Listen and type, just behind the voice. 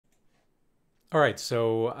All right,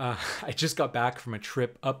 so I just got back from a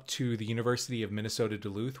trip up to the University of Minnesota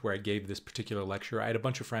Duluth where I gave this particular lecture. I had a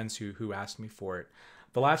bunch of friends who asked me for it.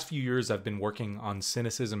 The last few years, I've been working on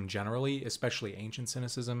cynicism generally, especially ancient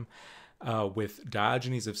cynicism, with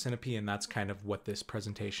Diogenes of Sinope, and that's kind of what this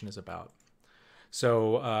presentation is about.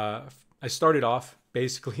 So I started off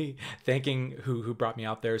basically thanking who brought me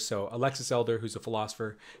out there. So Alexis Elder, who's a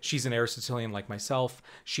philosopher, she's an Aristotelian like myself.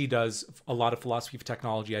 She does a lot of philosophy of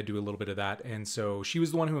technology. I do a little bit of that. And so she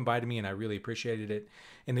was the one who invited me, and I really appreciated it.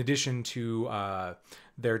 In addition to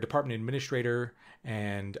their department administrator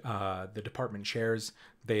and the department chairs,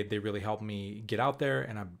 they really helped me get out there,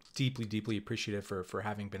 and I'm deeply, deeply appreciative for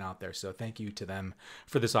having been out there. So thank you to them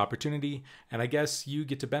for this opportunity. And I guess you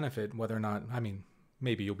get to benefit, whether or not, I mean,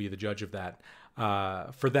 maybe you'll be the judge of that,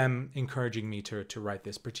 for them encouraging me to write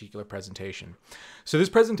this particular presentation. So this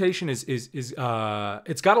presentation is it's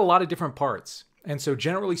got a lot of different parts. And so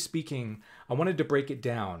generally speaking, I wanted to break it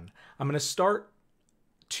down. I'm going to start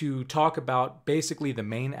to talk about basically the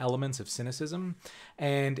main elements of cynicism.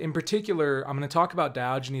 And in particular, I'm going to talk about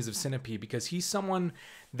Diogenes of Sinope because he's someone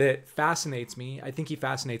that fascinates me. I think he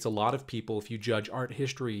fascinates a lot of people if you judge art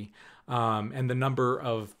history and the number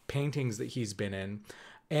of paintings that he's been in.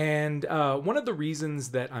 And one of the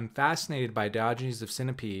reasons that I'm fascinated by Diogenes of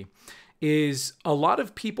Sinope is a lot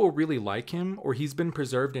of people really like him, or he's been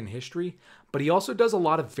preserved in history, but he also does a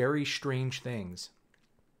lot of very strange things.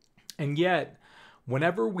 And yet,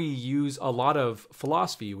 whenever we use a lot of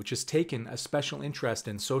philosophy, which has taken a special interest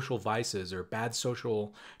in social vices or bad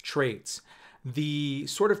social traits, the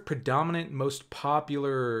sort of predominant, most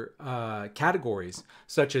popular categories,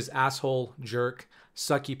 such as asshole, jerk,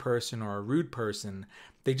 sucky person, or a rude person,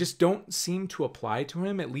 they just don't seem to apply to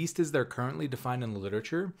him, at least as they're currently defined in the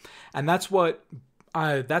literature. And that's what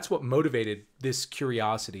motivated this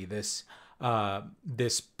curiosity, this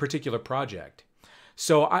particular project.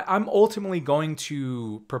 So I'm ultimately going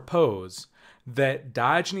to propose that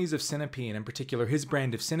Diogenes of Sinope, and in particular his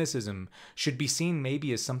brand of cynicism, should be seen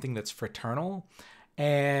maybe as something that's fraternal,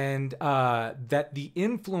 and that the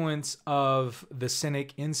influence of the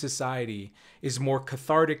cynic in society is more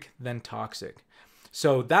cathartic than toxic.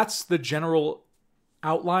 So that's the general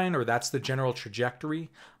outline, or that's the general trajectory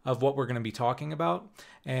of what we're going to be talking about,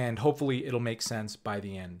 and hopefully it'll make sense by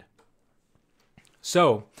the end.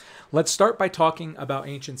 So let's start by talking about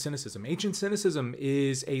ancient cynicism. Ancient cynicism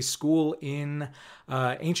is a school in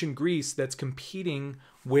ancient Greece that's competing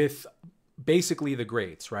with basically the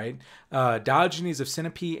greats, right? Diogenes of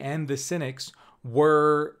Sinope and the Cynics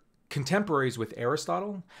were contemporaries with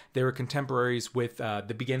Aristotle. They were contemporaries with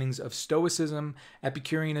the beginnings of Stoicism,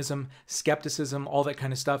 Epicureanism, skepticism, all that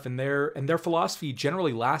kind of stuff. And their philosophy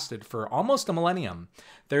generally lasted for almost a millennium.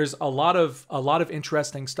 There's a lot of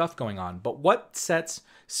interesting stuff going on. But what sets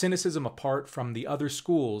cynicism apart from the other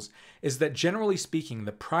schools is that, generally speaking,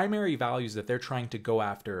 the primary values that they're trying to go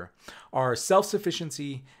after are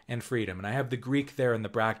self-sufficiency and freedom. And I have the Greek there in the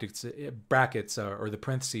brackets or the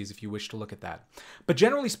parentheses if you wish to look at that. But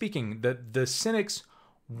generally speaking, the Cynics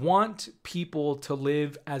want people to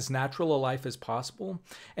live as natural a life as possible.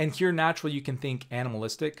 And here, natural, you can think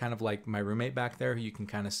animalistic, kind of like my roommate back there, who you can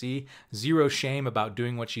kind of see. Zero shame about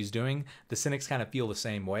doing what she's doing. The Cynics kind of feel the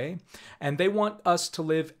same way. And they want us to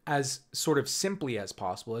live as sort of simply as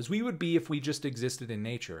possible, as we would be if we just existed in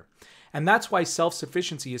nature. And that's why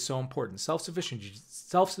self-sufficiency is so important.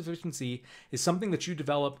 Self-sufficiency is something that you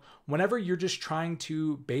develop whenever you're just trying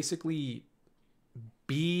to basically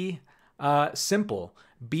be simple,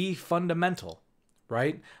 be fundamental,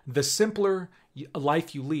 right? The simpler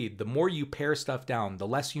life you lead, the more you pare stuff down, the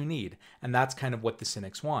less you need. And that's kind of what the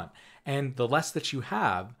Cynics want. And the less that you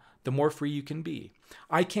have, the more free you can be.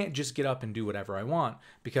 I can't just get up and do whatever I want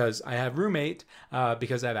because I have a roommate,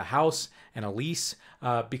 because I have a house and a lease,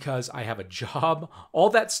 because I have a job.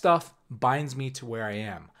 All that stuff binds me to where I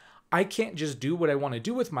am. I can't just do what I want to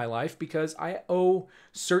do with my life because I owe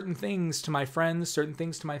certain things to my friends, certain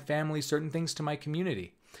things to my family, certain things to my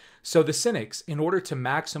community. So the Cynics, in order to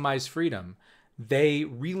maximize freedom, they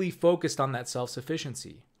really focused on that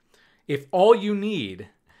self-sufficiency. If all you need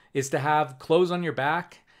is to have clothes on your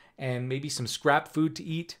back and maybe some scrap food to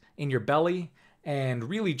eat in your belly and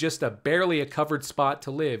really just barely a covered spot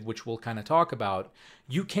to live, which we'll kind of talk about,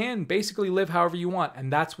 you can basically live however you want. And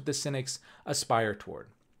that's what the Cynics aspire toward.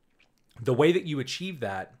 The way that you achieve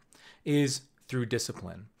that is through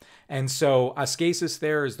discipline. And so ascesis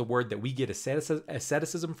there is the word that we get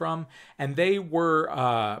asceticism from. And they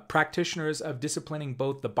were practitioners of disciplining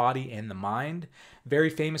both the body and the mind.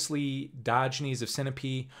 Very famously, Diogenes of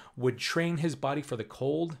Sinope would train his body for the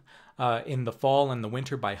cold. in the fall and the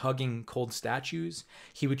winter by hugging cold statues.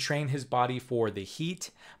 He would train his body for the heat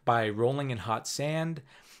by rolling in hot sand.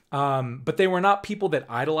 But they were not people that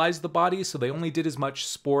idolized the body, so they only did as much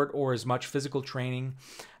sport or as much physical training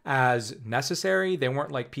as necessary. They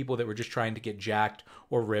weren't like people that were just trying to get jacked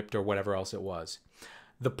or ripped or whatever else it was.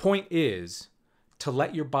 The point is to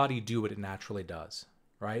let your body do what it naturally does,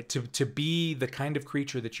 right? To be the kind of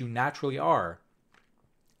creature that you naturally are,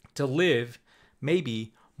 to live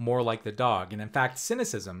maybe more like the dog. And in fact,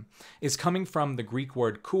 cynicism is coming from the Greek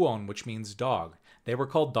word kuon, which means dog. They were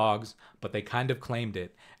called dogs, but they kind of claimed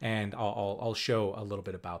it, and I'll show a little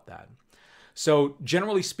bit about that. So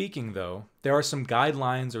generally speaking, though, there are some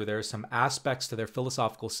guidelines or there are some aspects to their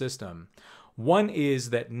philosophical system. One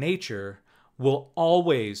is that nature will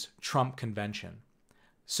always trump convention.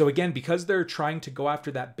 So again, because they're trying to go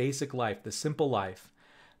after that basic life, the simple life,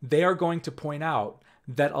 they are going to point out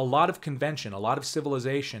that a lot of convention, a lot of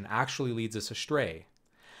civilization actually leads us astray.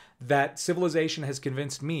 That civilization has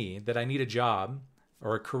convinced me that I need a job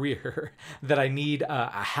or a career, that I need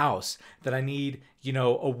a house, that I need,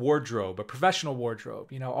 a wardrobe, a professional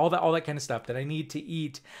wardrobe, all that kind of stuff, that I need to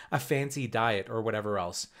eat a fancy diet or whatever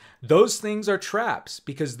else. Those things are traps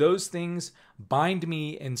because those things bind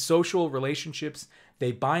me in social relationships.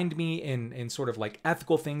 They bind me in sort of like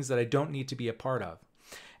ethical things that I don't need to be a part of.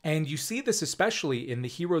 And you see this especially in the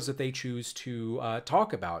heroes that they choose to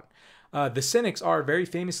talk about. The Cynics are very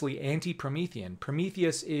famously anti-Promethean.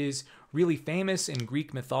 Prometheus is really famous in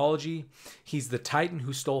Greek mythology. He's the Titan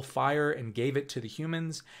who stole fire and gave it to the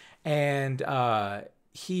humans. And the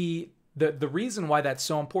reason why that's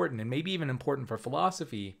so important, and maybe even important for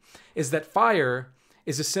philosophy, is that fire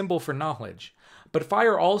is a symbol for knowledge. But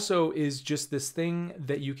fire also is just this thing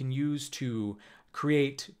that you can use to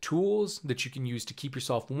create tools that you can use to keep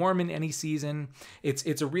yourself warm in any season.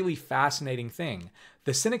 It's a really fascinating thing.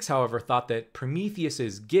 The Cynics, however, thought that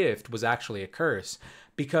Prometheus's gift was actually a curse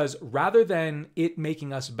because rather than it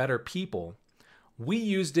making us better people, we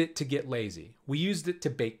used it to get lazy. We used it to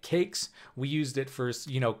bake cakes. We used it for,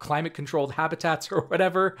 climate controlled habitats or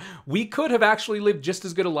whatever. We could have actually lived just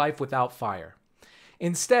as good a life without fire.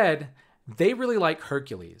 Instead, they really like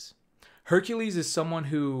Hercules. Hercules is someone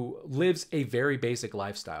who lives a very basic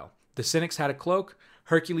lifestyle. The Cynics had a cloak.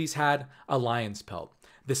 Hercules had a lion's pelt.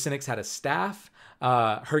 The Cynics had a staff.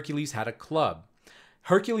 Hercules had a club.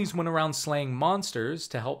 Hercules went around slaying monsters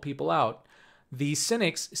to help people out. The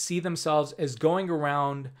Cynics see themselves as going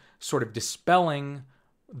around sort of dispelling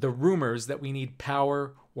the rumors that we need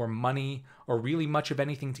power or money or really much of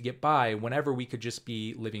anything to get by whenever we could just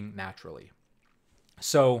be living naturally.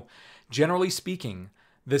 So, generally speaking,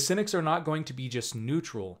 the Cynics are not going to be just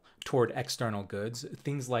neutral toward external goods,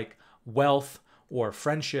 things like wealth or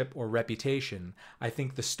friendship or reputation. I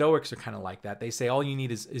think the Stoics are kind of like that. They say all you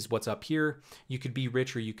need is what's up here. You could be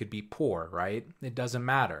rich or you could be poor, right? It doesn't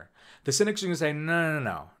matter. The Cynics are going to say,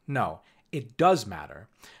 no. It does matter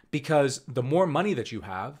because the more money that you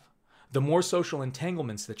have, the more social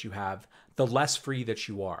entanglements that you have, the less free that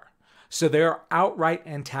you are. So they're outright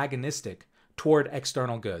antagonistic toward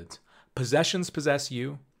external goods. Possessions possess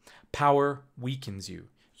you. Power weakens you.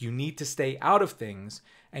 You need to stay out of things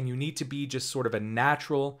and you need to be just sort of a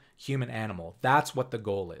natural human animal. That's what the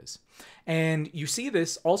goal is. And you see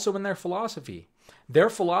this also in their philosophy. Their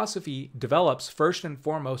philosophy develops first and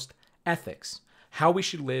foremost ethics, how we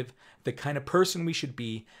should live, the kind of person we should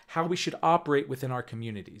be, how we should operate within our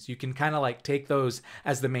communities. You can kind of like take those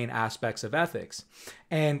as the main aspects of ethics.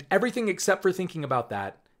 And everything except for thinking about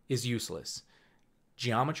that is useless.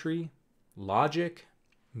 Geometry, logic,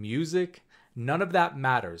 music, none of that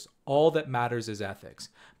matters. All that matters is ethics.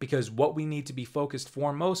 Because what we need to be focused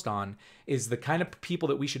foremost on is the kind of people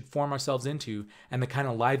that we should form ourselves into and the kind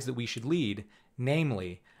of lives that we should lead,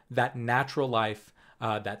 namely that natural life,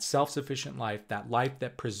 that self-sufficient life, that life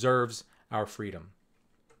that preserves our freedom.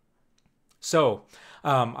 So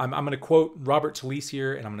I'm going to quote Robert Talisse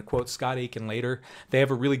here, and I'm going to quote Scott Aiken later. They have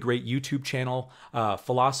a really great YouTube channel,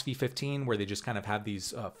 Philosophy 15, where they just kind of have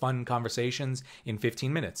these fun conversations in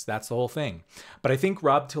 15 minutes. That's the whole thing. But I think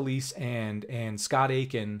Rob Talisse and Scott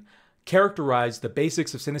Aiken characterize the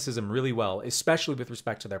basics of cynicism really well, especially with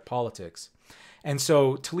respect to their politics. And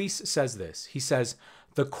so Talisse says this. He says,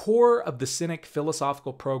 the core of the Cynic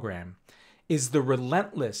philosophical program is the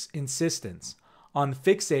relentless insistence on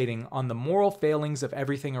fixating on the moral failings of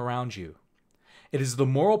everything around you. It is the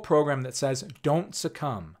moral program that says, don't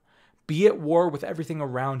succumb. Be at war with everything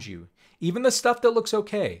around you, even the stuff that looks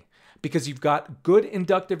okay, because you've got good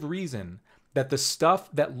inductive reason that the stuff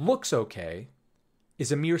that looks okay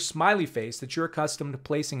is a mere smiley face that you're accustomed to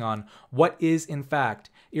placing on what is, in fact,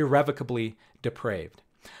 irrevocably depraved.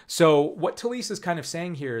 So what Talise is kind of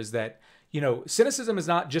saying here is that, cynicism is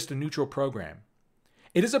not just a neutral program.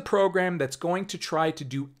 It is a program that's going to try to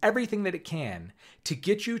do everything that it can to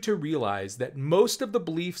get you to realize that most of the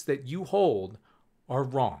beliefs that you hold are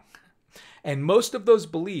wrong. And most of those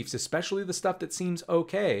beliefs, especially the stuff that seems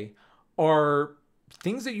okay, are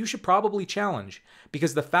things that you should probably challenge,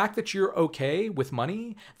 because the fact that you're okay with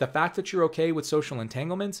money, the fact that you're okay with social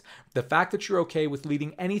entanglements, the fact that you're okay with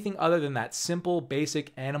leading anything other than that simple,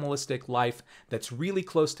 basic, animalistic life that's really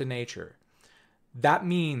close to nature, that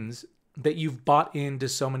means that you've bought into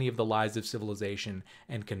so many of the lies of civilization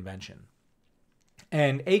and convention.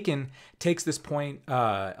 And Aiken takes this point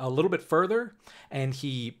a little bit further, and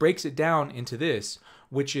he breaks it down into this,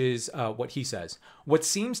 which is what he says. What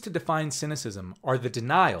seems to define cynicism are the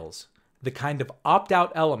denials, the kind of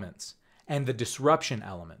opt-out elements, and the disruption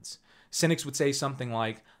elements. Cynics would say something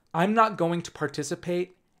like, I'm not going to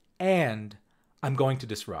participate, and I'm going to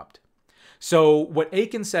disrupt. So what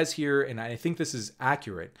Aiken says here, and I think this is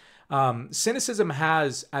accurate, cynicism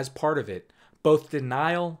has, as part of it, both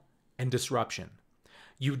denial and disruption.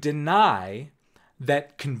 You deny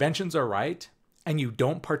that conventions are right, and you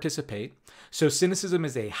don't participate. So cynicism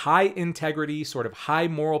is a high integrity, sort of high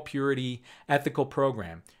moral purity, ethical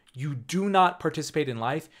program. You do not participate in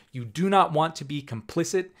life. You do not want to be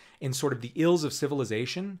complicit in sort of the ills of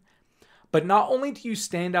civilization. But not only do you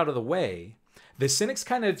stand out of the way, the Cynics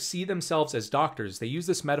kind of see themselves as doctors. They use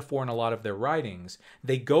this metaphor in a lot of their writings.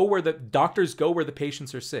 They go where the doctors go where the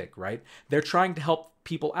patients are sick, right? They're trying to help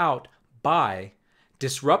people out by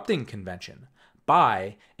disrupting convention,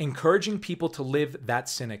 by encouraging people to live that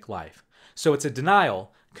cynic life. So it's a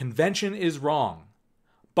denial. Convention is wrong.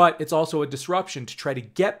 But it's also a disruption to try to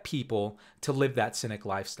get people to live that cynic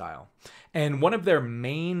lifestyle. And one of their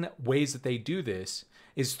main ways that they do this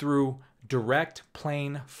is through direct,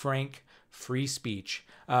 plain, frank, free speech.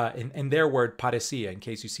 In their word, parousia, in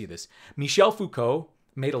case you see this. Michel Foucault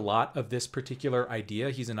made a lot of this particular idea.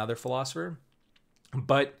 He's another philosopher.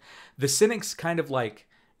 But the Cynics kind of like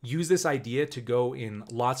use this idea to go in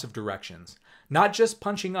lots of directions. Not just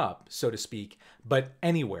punching up, so to speak, but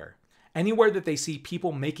anywhere. Anywhere that they see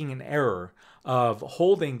people making an error of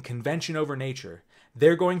holding convention over nature,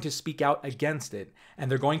 they're going to speak out against it, and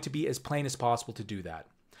they're going to be as plain as possible to do that.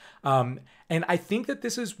 And I think that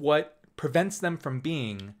this is what prevents them from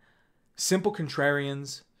being simple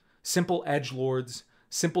contrarians, simple edgelords,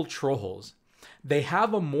 simple trolls. They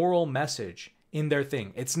have a moral message in their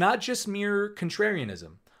thing. It's not just mere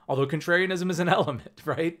contrarianism, although contrarianism is an element,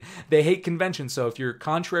 right? They hate convention, so if you're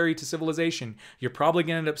contrary to civilization, you're probably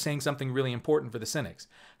going to end up saying something really important for the Cynics.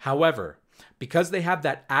 However, because they have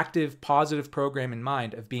that active, positive program in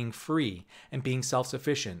mind of being free and being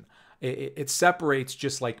self-sufficient, it separates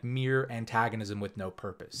just like mere antagonism with no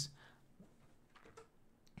purpose.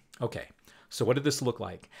 Okay, so what did this look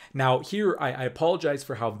like? Now here, I apologize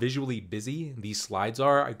for how visually busy these slides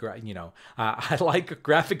are. I like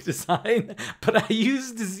graphic design, but I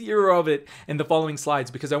used zero of it in the following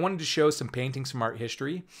slides because I wanted to show some paintings from art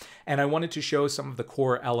history, and I wanted to show some of the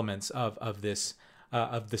core elements of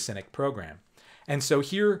the Cynic program. And so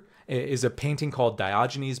here is a painting called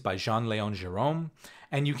Diogenes by Jean-Léon Gérôme.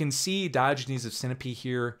 And you can see Diogenes of Sinope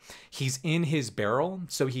here. He's in his barrel.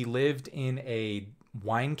 So he lived in a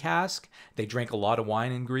wine cask. They drank a lot of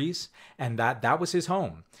wine in Greece, and that was his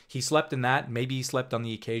home. He slept in that. Maybe he slept on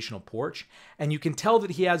the occasional porch. And you can tell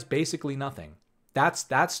that he has basically nothing.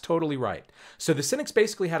 That's totally right. So the Cynics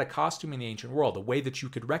basically had a costume in the ancient world, a way that you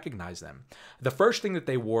could recognize them. The first thing that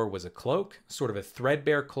they wore was a cloak, sort of a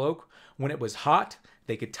threadbare cloak. When it was hot,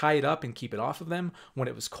 they could tie it up and keep it off of them. When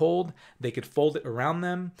it was cold, they could fold it around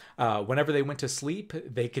them. Whenever they went to sleep,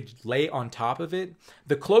 they could lay on top of it.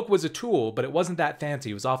 The cloak was a tool, but it wasn't that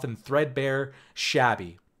fancy. It was often threadbare,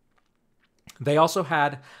 shabby. They also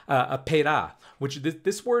had a pera, which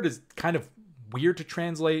this word is kind of weird to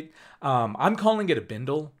translate. I'm calling it a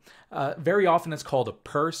bindle. Very often it's called a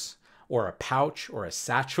purse or a pouch or a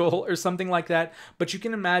satchel or something like that. But you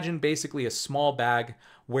can imagine basically a small bag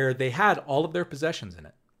where they had all of their possessions in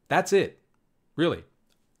it. That's it, really.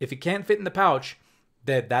 If it can't fit in the pouch,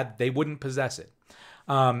 that they wouldn't possess it.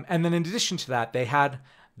 And then in addition to that, they had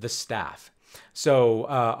the staff. So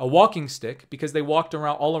a walking stick, because they walked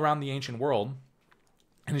around all around the ancient world,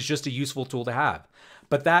 and it's just a useful tool to have.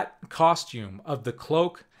 But that costume of the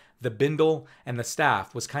cloak, the bindle, and the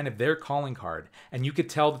staff was kind of their calling card, and you could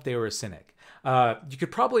tell that they were a Cynic. You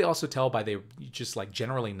could probably also tell by they just like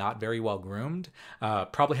generally not very well groomed.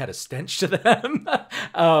 Probably had a stench to them.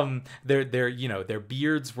 Their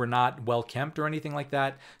beards were not well kempt or anything like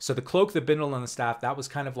that. So the cloak, the bindle, and the staff, that was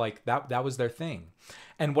kind of like that was their thing.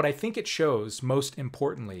 And what I think it shows most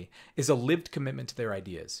importantly is a lived commitment to their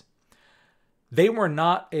ideas. They were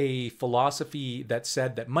not a philosophy that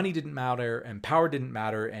said that money didn't matter and power didn't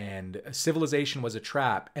matter and civilization was a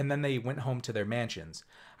trap, and then they went home to their mansions.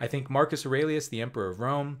 I think Marcus Aurelius, the emperor of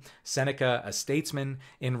Rome, Seneca, a statesman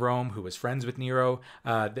in Rome who was friends with Nero,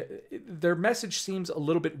 their message seems a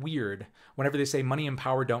little bit weird whenever they say money and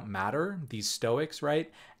power don't matter, these Stoics, right?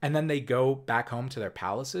 And then they go back home to their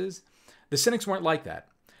palaces. The Cynics weren't like that.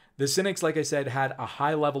 The Cynics, like I said, had a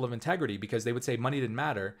high level of integrity because they would say money didn't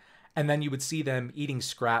matter. And then you would see them eating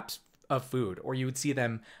scraps of food, or you would see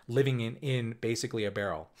them living in basically a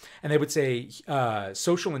barrel. And they would say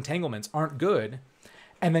social entanglements aren't good.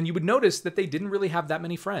 And then you would notice that they didn't really have that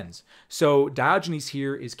many friends. So Diogenes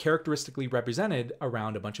here is characteristically represented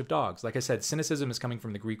around a bunch of dogs. Like I said, cynicism is coming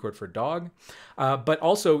from the Greek word for dog, but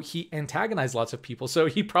also he antagonized lots of people. So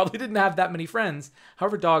he probably didn't have that many friends.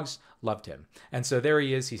 However, dogs loved him. And so there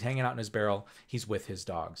he is. He's hanging out in his barrel. He's with his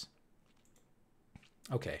dogs.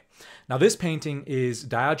 Okay, now this painting is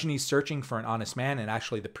Diogenes searching for an honest man, and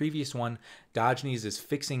actually the previous one, Diogenes is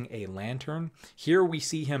fixing a lantern. Here we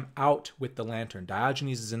see him out with the lantern.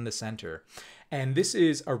 Diogenes is in the center. And this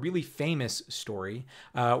is a really famous story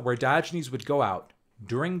where Diogenes would go out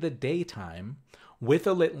during the daytime with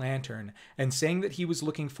a lit lantern and saying that he was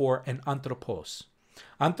looking for an anthropos.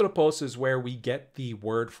 Anthropos is where we get the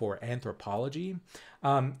word for anthropology.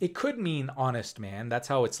 It could mean honest man. That's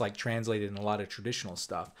how it's like translated in a lot of traditional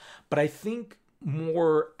stuff. But I think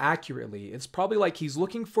more accurately, it's probably like he's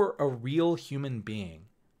looking for a real human being.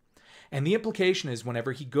 And the implication is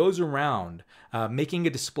whenever he goes around making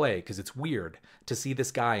a display, because it's weird to see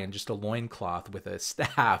this guy in just a loincloth with a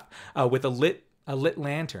staff, with a lit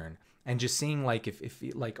lantern, and just seeing like if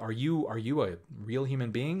like are you a real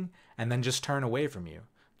human being, and then just turn away from you,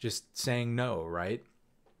 just saying no, right?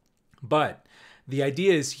 But the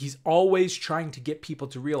idea is he's always trying to get people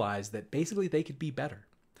to realize that basically they could be better.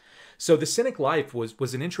 So the Cynic life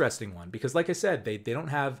was an interesting one because, like I said, they don't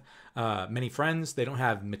have many friends, they don't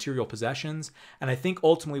have material possessions, and I think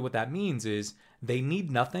ultimately what that means is they need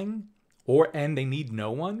nothing, and they need no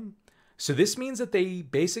one. So this means that they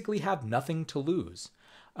basically have nothing to lose.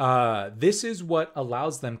 This is what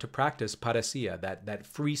allows them to practice parousia, that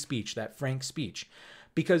free speech, that frank speech.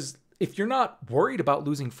 Because if you're not worried about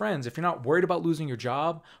losing friends, if you're not worried about losing your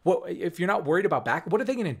job, if you're not worried about what are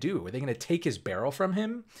they going to do? Are they going to take his barrel from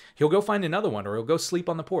him? He'll go find another one, or he'll go sleep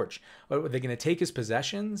on the porch. Are they going to take his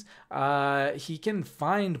possessions? He can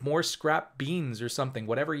find more scrap beans or something,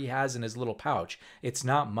 whatever he has in his little pouch. It's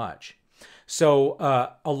not much. So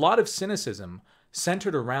a lot of cynicism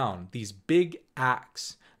centered around these big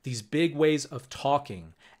acts, these big ways of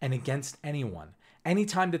talking and against anyone.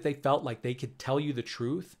 Anytime that they felt like they could tell you the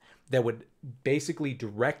truth that would basically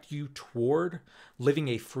direct you toward living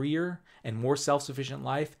a freer and more self-sufficient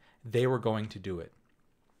life, they were going to do it.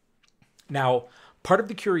 Now, part of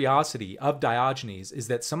the curiosity of Diogenes is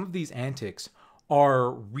that some of these antics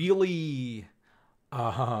are really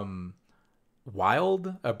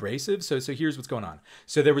wild, abrasive. So here's what's going on.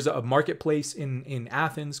 So there was a marketplace in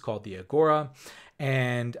Athens called the Agora,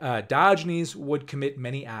 and Diogenes would commit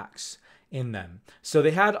many acts in them. So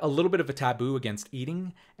they had a little bit of a taboo against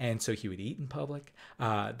eating, and so he would eat in public.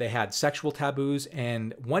 They had sexual taboos,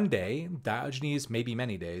 and one day, Diogenes, maybe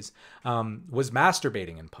many days, was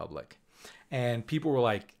masturbating in public. And people were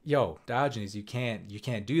like, yo, Diogenes, you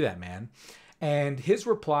can't do that, man. And his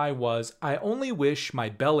reply was, I only wish my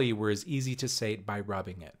belly were as easy to sate by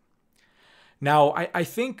rubbing it. Now, I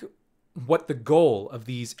think what the goal of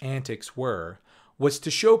these antics was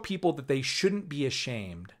to show people that they shouldn't be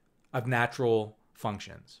ashamed of natural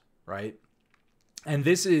functions, right? And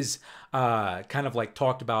this is kind of like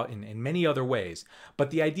talked about in many other ways.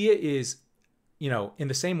 But the idea is, in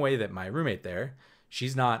the same way that my roommate there,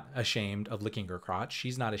 she's not ashamed of licking her crotch.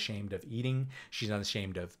 She's not ashamed of eating. She's not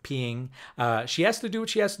ashamed of peeing. She has to do what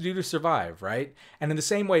she has to do to survive, right? And in the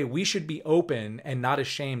same way, we should be open and not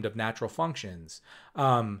ashamed of natural functions.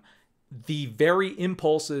 The very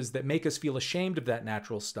impulses that make us feel ashamed of that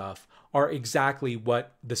natural stuff are exactly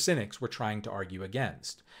what the Cynics were trying to argue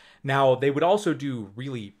against. Now, they would also do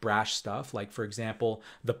really brash stuff. Like, for example,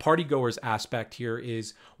 the partygoers aspect here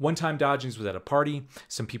is one time Diogenes was at a party.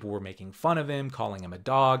 Some people were making fun of him, calling him a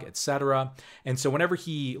dog, etc. And so whenever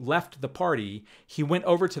he left the party, he went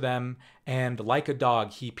over to them and like a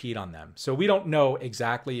dog, he peed on them. So we don't know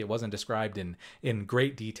exactly. It wasn't described in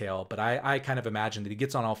great detail, but I kind of imagine that he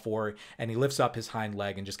gets on all four and he lifts up his hind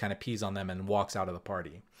leg and just kind of pees on them and walks out of the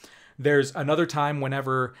party. There's another time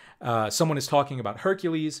whenever someone is talking about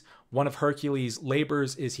Hercules. One of Hercules'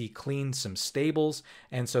 labors is he cleaned some stables.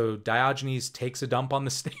 And so Diogenes takes a dump on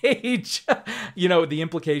the stage. The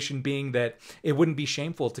implication being that it wouldn't be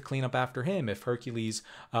shameful to clean up after him if Hercules,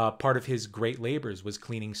 part of his great labors was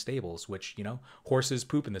cleaning stables, which, horses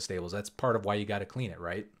poop in the stables. That's part of why you got to clean it,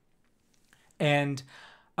 right? And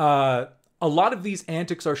a lot of these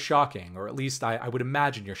antics are shocking, or at least I would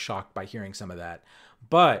imagine you're shocked by hearing some of that.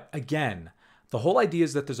 But again, the whole idea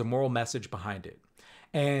is that there's a moral message behind it.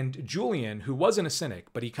 And Julian, who wasn't a Cynic,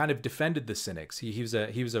 but he kind of defended the Cynics. He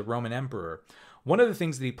was a Roman emperor. One of the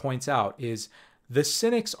things that he points out is the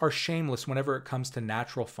Cynics are shameless whenever it comes to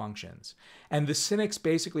natural functions. And the Cynics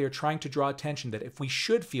basically are trying to draw attention that if we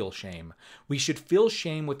should feel shame, we should feel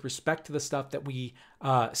shame with respect to the stuff that we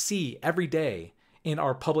see every day in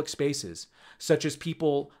our public spaces, such as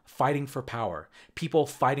people fighting for power, people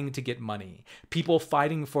fighting to get money, people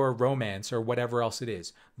fighting for romance or whatever else it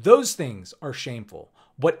is. Those things are shameful.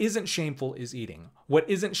 What isn't shameful is eating. What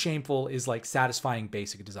isn't shameful is like satisfying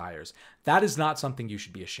basic desires. That is not something you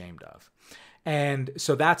should be ashamed of. And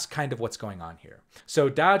so that's kind of what's going on here. So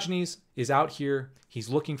Diogenes is out here. He's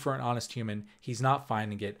looking for an honest human. He's not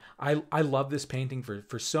finding it. I love this painting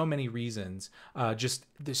for so many reasons. Just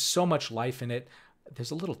there's so much life in it.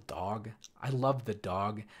 There's a little dog. I love the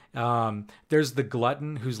dog. There's the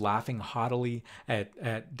glutton who's laughing haughtily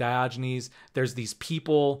at Diogenes. There's these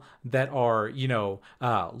people that are,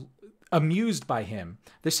 amused by him.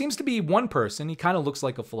 There seems to be one person, he kind of looks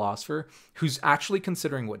like a philosopher, who's actually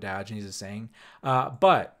considering what Diogenes is saying.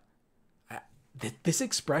 But this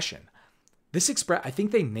expression, I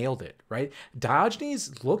think they nailed it, right?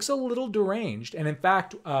 Diogenes looks a little deranged. And in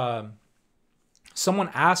fact, someone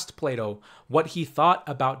asked Plato what he thought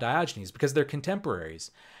about Diogenes because they're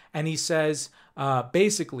contemporaries. And he says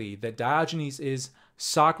basically that Diogenes is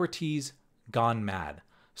Socrates gone mad.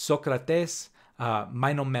 Socrates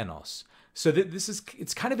menos. So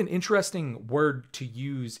it's kind of an interesting word to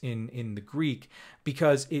use in the Greek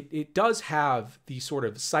because it does have the sort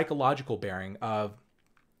of psychological bearing of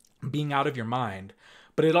being out of your mind,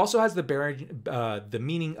 but it also has the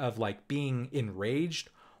meaning of like being enraged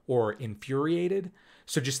or infuriated.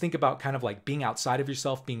 So just think about kind of like being outside of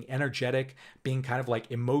yourself, being energetic, being kind of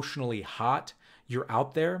like emotionally hot. You're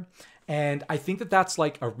out there. And I think that that's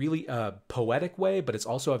like a really poetic way, but it's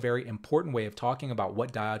also a very important way of talking about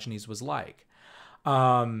what Diogenes was like.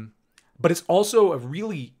 But it's also a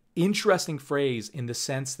really interesting phrase in the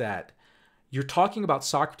sense that you're talking about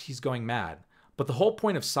Socrates going mad, but the whole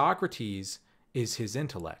point of Socrates is his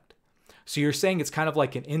intellect. So you're saying it's kind of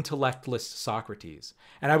like an intellectless Socrates.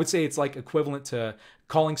 And I would say it's like equivalent to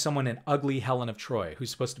calling someone an ugly Helen of Troy,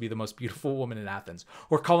 who's supposed to be the most beautiful woman in Athens,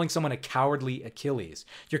 or calling someone a cowardly Achilles.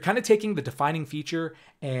 You're kind of taking the defining feature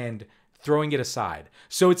and throwing it aside.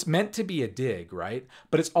 So it's meant to be a dig, right?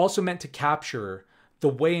 But it's also meant to capture the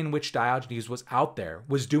way in which Diogenes was out there,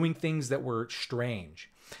 was doing things that were strange.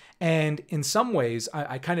 And in some ways,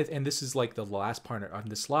 I kind of, and this is like the last part on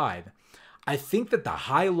this slide, I think that the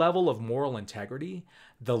high level of moral integrity,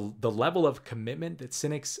 the level of commitment that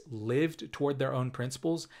Cynics lived toward their own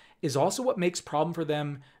principles is also what makes problem for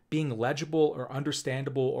them being legible or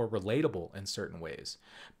understandable or relatable in certain ways.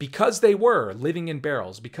 Because they were living in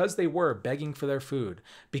barrels, because they were begging for their food,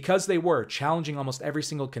 because they were challenging almost every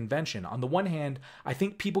single convention, on the one hand, I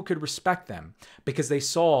think people could respect them because they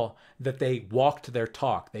saw that they walked their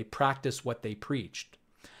talk, they practiced what they preached.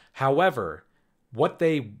 However, what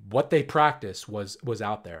they practiced was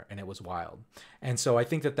out there and it was wild. And so I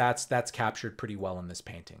think that that's captured pretty well in this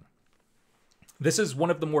painting. This is one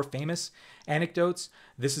of the more famous anecdotes.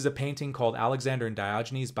 This is a painting called Alexander and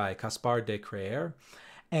Diogenes by Caspar de Creer.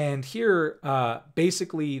 And here,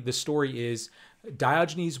 basically the story is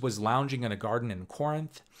Diogenes was lounging in a garden in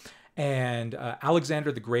Corinth, and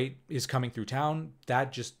Alexander the Great is coming through town.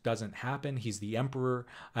 That just doesn't happen. He's the emperor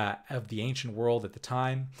of the ancient world at the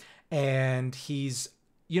time. And he's,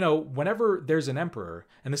 whenever there's an emperor,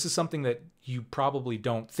 and this is something that you probably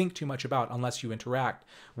don't think too much about unless you interact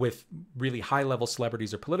with really high-level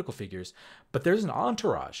celebrities or political figures, but there's an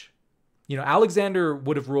entourage. Alexander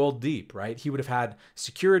would have rolled deep, right? He would have had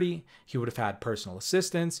security. He would have had personal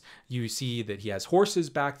assistants. You see that he has horses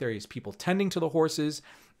back there. He has people tending to the horses.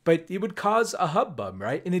 but it would cause a hubbub,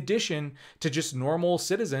 right? In addition to just normal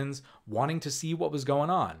citizens wanting to see what was going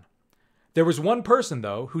on. There was one person,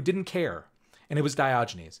 though, who didn't care, and it was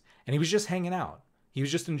Diogenes. And he was just hanging out. He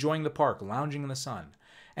was just enjoying the park, lounging in the sun.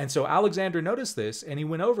 And so Alexander noticed this, and he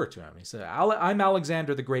went over to him. He said, I'm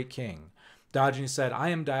Alexander the Great King. Diogenes said, I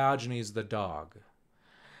am Diogenes the dog.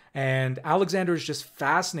 And Alexander is just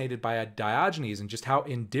fascinated by Diogenes and just how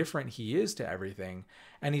indifferent he is to everything.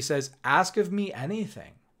 And he says, ask of me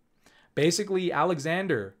anything. Basically,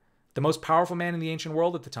 Alexander, the most powerful man in the ancient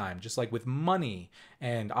world at the time, just like with money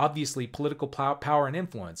and obviously political power and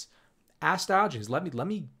influence, asked Diogenes, let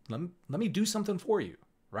me do something for you,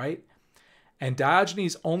 right? And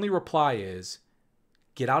Diogenes' only reply is,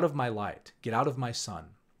 get out of my light, get out of my sun.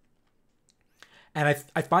 And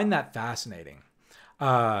I find that fascinating.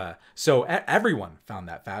 So everyone found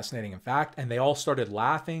that fascinating, in fact, and they all started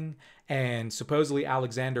laughing. And supposedly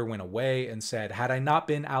Alexander went away and said, had I not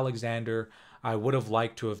been Alexander, I would have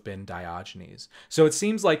liked to have been Diogenes. So it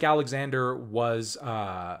seems like Alexander was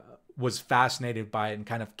fascinated by it and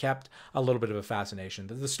kind of kept a little bit of a fascination.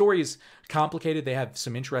 The story is complicated. They have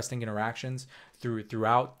some interesting interactions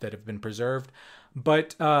throughout that have been preserved,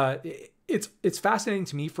 but it's fascinating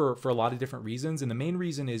to me for a lot of different reasons. And the main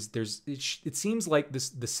reason is it seems like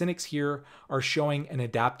the Cynics here are showing an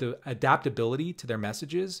adaptability to their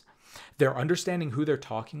messages. They're understanding who they're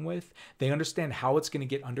talking with. They understand how it's going to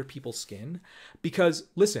get under people's skin. Because,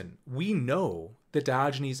 listen, we know that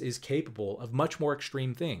Diogenes is capable of much more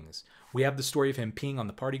extreme things. We have the story of him peeing on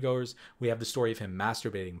the partygoers. We have the story of him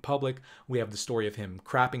masturbating in public. We have the story of him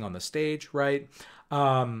crapping on the stage, right?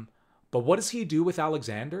 But what does he do with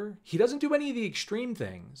Alexander? He doesn't do any of the extreme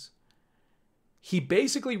things. He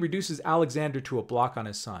basically reduces Alexander to a block on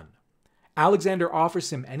his sun. Alexander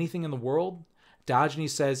offers him anything in the world.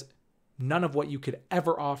 Diogenes says, none of what you could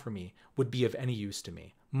ever offer me would be of any use to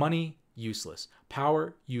me. Money, useless.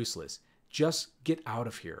 Power, useless. Just get out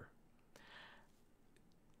of here.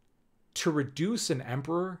 To reduce an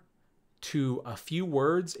emperor to a few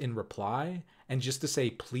words in reply and just to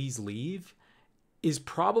say, please leave, is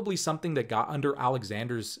probably something that got under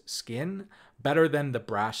Alexander's skin better than the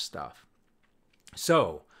brash stuff.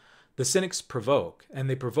 So the Cynics provoke, and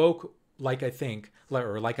they provoke, like I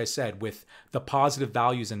said, with the positive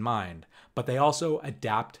values in mind, but they also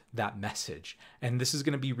adapt that message. And this is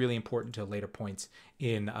going to be really important to later points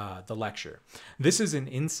in the lecture. This is an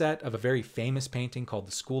inset of a very famous painting called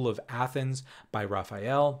The School of Athens by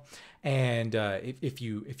Raphael. And if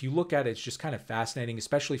you look at it, it's just kind of fascinating,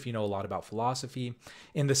 especially if you know a lot about philosophy.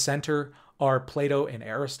 In the center are Plato and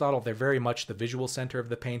Aristotle. They're very much the visual center of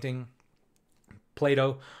the painting.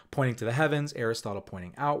 Plato pointing to the heavens, Aristotle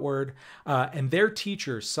pointing outward. And their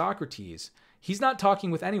teacher, Socrates, he's not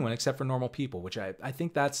talking with anyone except for normal people, which I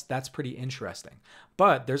think that's pretty interesting.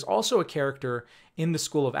 But there's also a character in the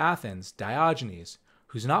School of Athens, Diogenes,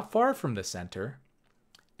 who's not far from the center,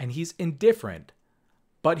 and he's indifferent,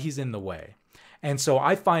 but he's in the way. And so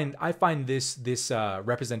I find this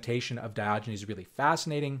representation of Diogenes really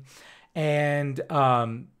fascinating. And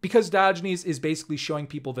because Diogenes is basically showing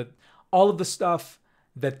people that all of the stuff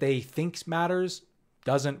that they think matters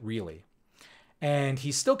doesn't really. And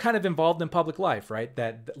he's still kind of involved in public life, right?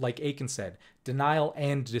 That, like Aiken said, denial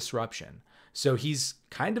and disruption. So he's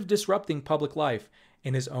kind of disrupting public life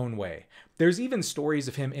in his own way. There's even stories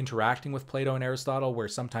of him interacting with Plato and Aristotle where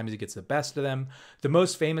sometimes he gets the best of them. The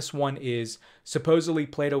most famous one is supposedly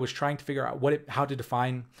Plato was trying to figure out how to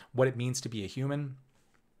define what it means to be a human,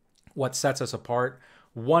 what sets us apart.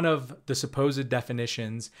 One of the supposed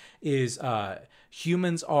definitions is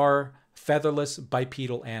humans are featherless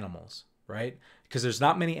bipedal animals, right? Because there's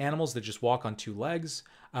not many animals that just walk on two legs.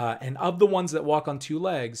 And of the ones that walk on two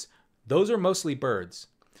legs, those are mostly birds.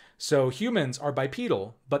 So humans are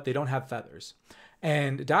bipedal, but they don't have feathers.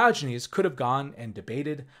 And Diogenes could have gone and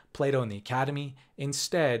debated Plato in the academy.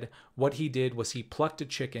 Instead, what he did was he plucked a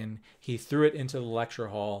chicken, he threw it into the lecture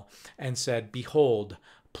hall and said, "Behold,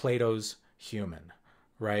 Plato's human."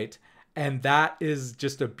 Right? And that is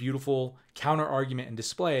just a beautiful counter argument and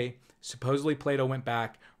display. Supposedly Plato went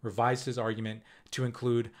back, revised his argument to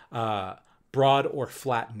include broad or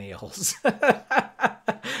flat nails.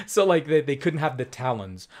 So like they couldn't have the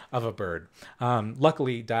talons of a bird.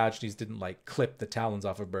 Luckily, Diogenes didn't like clip the talons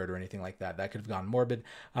off a bird or anything like that. That could have gone morbid.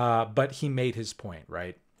 But he made his point,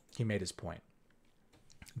 right? He made his point.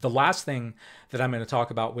 The last thing that I'm going to talk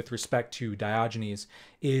about with respect to Diogenes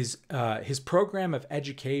is his program of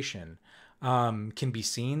education can be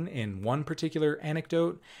seen in one particular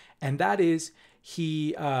anecdote, and that is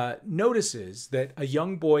he notices that a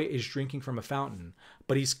young boy is drinking from a fountain,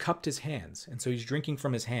 but he's cupped his hands, and so he's drinking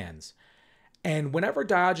from his hands. And whenever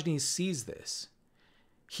Diogenes sees this,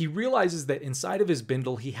 he realizes that inside of his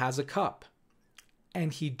bindle, he has a cup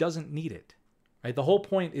and he doesn't need it. Right? The whole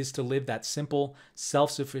point is to live that simple,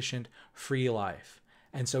 self-sufficient, free life.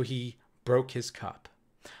 And so he broke his cup.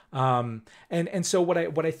 And so what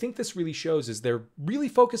I think this really shows is they're really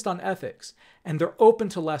focused on ethics, and they're open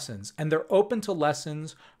to lessons, and they're open to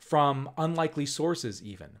lessons from unlikely sources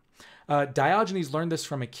even. Diogenes learned this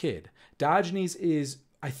from a kid. Diogenes is,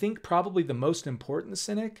 I think, probably the most important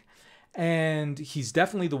cynic, and he's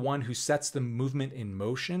definitely the one who sets the movement in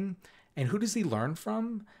motion. And who does he learn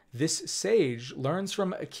from? This sage learns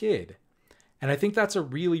from a kid. And I think that's a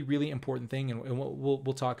really, really important thing, and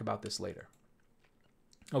we'll talk about this later.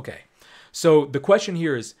 Okay, so the question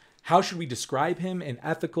here is, how should we describe him in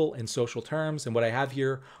ethical and social terms? And what I have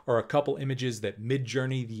here are a couple images that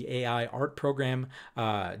Midjourney, the AI art program,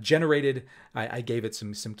 generated. I gave it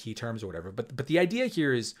some key terms or whatever. But the idea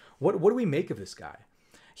here is, what do we make of this guy?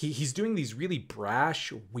 He's doing these really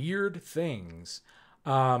brash, weird things,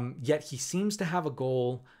 yet he seems to have a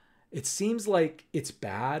goal. It seems like it's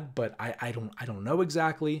bad, but I don't know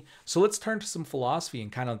exactly. So let's turn to some philosophy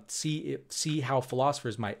and kind of see how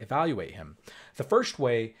philosophers might evaluate him. The first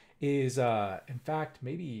way is, in fact,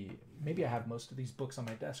 maybe I have most of these books on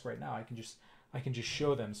my desk right now. I can just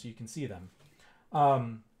show them so you can see them.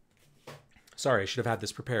 Sorry, I should have had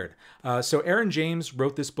this prepared. So Aaron James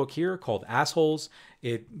wrote this book here called Assholes.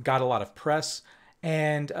 It got a lot of press.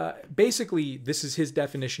 And basically, this is his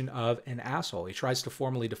definition of an asshole. He tries to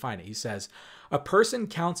formally define it. He says, a person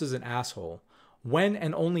counts as an asshole when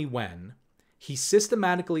and only when he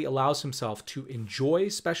systematically allows himself to enjoy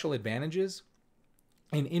special advantages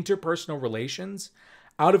in interpersonal relations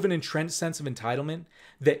out of an entrenched sense of entitlement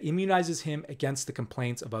that immunizes him against the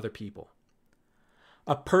complaints of other people.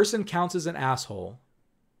 A person counts as an asshole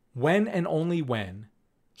when and only when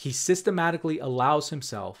he systematically allows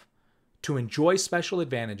himself to enjoy special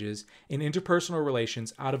advantages in interpersonal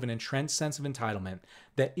relations out of an entrenched sense of entitlement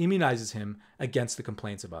that immunizes him against the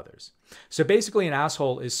complaints of others. So basically, an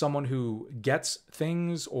asshole is someone who gets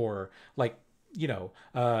things or, like,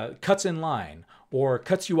 cuts in line or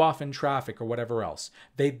cuts you off in traffic or whatever else.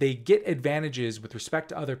 They get advantages with respect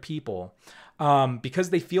to other people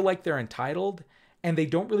because they feel like they're entitled, and they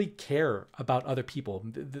don't really care about other people.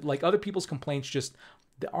 Like, other people's complaints just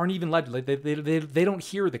aren't even led. Like, they don't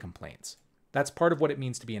hear the complaints. That's part of what it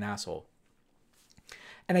means to be an asshole.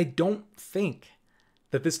 And I don't think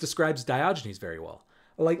that this describes Diogenes very well.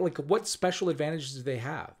 Like what special advantages do they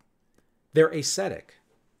have? They're ascetic.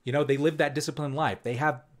 They live that disciplined life. They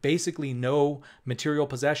have basically no material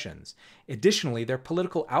possessions. Additionally, they're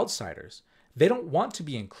political outsiders. They don't want to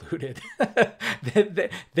be included.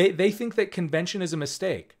 they think that convention is a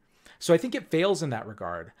mistake. So I think it fails in that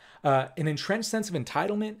regard. An entrenched sense of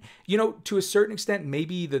entitlement, to a certain extent,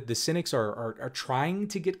 maybe the cynics are trying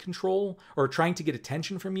to get control or trying to get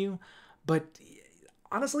attention from you, but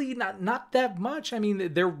honestly, not that much. I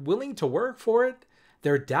mean, they're willing to work for it.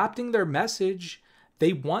 They're adapting their message.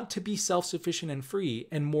 They want to be self-sufficient and free.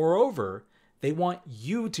 And moreover, they want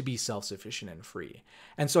you to be self-sufficient and free.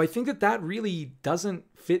 And so I think that really doesn't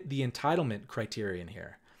fit the entitlement criterion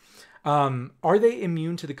here. Are they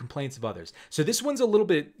immune to the complaints of others? So this one's a little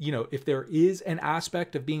bit, if there is an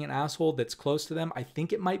aspect of being an asshole that's close to them, I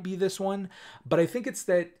think it might be this one. But I think it's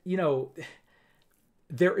that,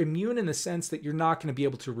 they're immune in the sense that you're not going to be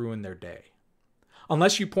able to ruin their day.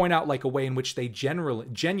 Unless you point out like a way in which they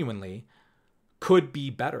genuinely could be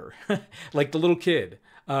better. Like the little kid.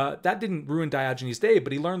 That didn't ruin Diogenes' day,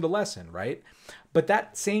 but he learned the lesson, right? But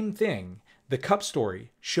that same thing, the cup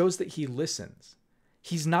story, shows that he listens.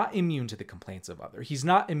 He's not immune to the complaints of others. He's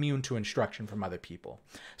not immune to instruction from other people.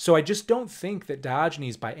 So I just don't think that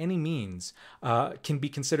Diogenes by any means can be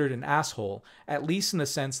considered an asshole, at least in the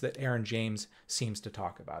sense that Aaron James seems to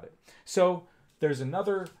talk about it. So there's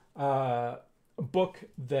another book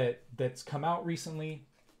that's come out recently.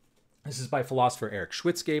 This is by philosopher Eric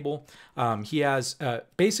Schwitzgebel. He has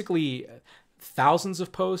basically thousands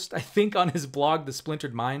of posts, I think, on his blog, The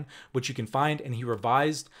Splintered Mind, which you can find, and he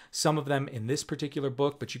revised some of them in this particular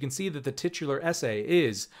book, but you can see that the titular essay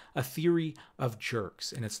is A Theory of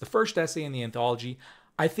Jerks, and it's the first essay in the anthology.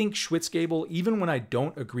 I think Schwitzgebel, even when I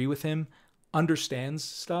don't agree with him, understands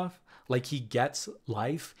stuff. Like, he gets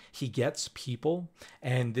life, he gets people,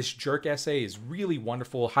 and this jerk essay is really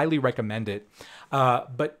wonderful. Highly recommend it.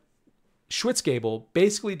 But Schwitzgebel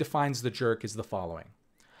basically defines the jerk as the following.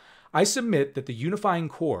 I submit that the unifying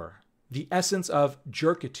core, the essence of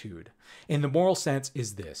jerkitude, in the moral sense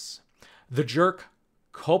is this. The jerk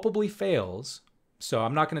culpably fails So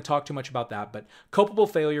I'm not going to talk too much about that, but culpable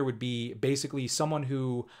failure would be basically someone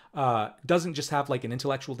who doesn't just have like an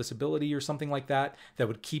intellectual disability or something like that that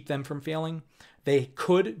would keep them from failing. They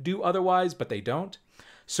could do otherwise, but they don't.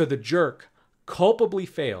 So the jerk culpably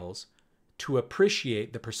fails to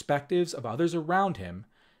appreciate the perspectives of others around him,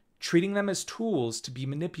 treating them as tools to be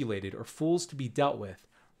manipulated or fools to be dealt with,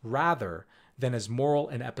 rather than as moral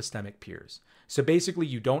and epistemic peers. So basically,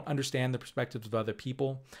 you don't understand the perspectives of other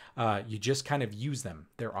people. You just kind of use them.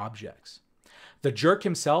 They're objects. The jerk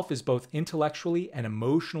himself is both intellectually and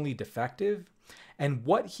emotionally defective. And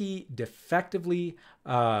what he defectively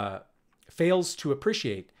fails to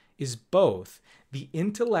appreciate is both the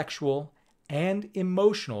intellectual and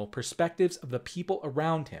emotional perspectives of the people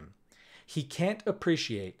around him. He can't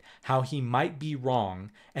appreciate how he might be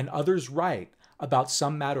wrong and others right about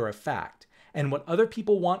some matter of fact, and what other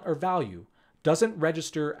people want or value doesn't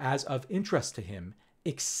register as of interest to him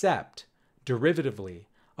except derivatively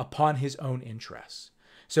upon his own interests.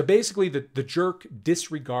 So basically, the jerk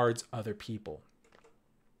disregards other people.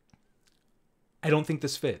 I don't think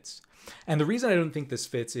this fits. And the reason I don't think this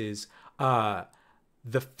fits is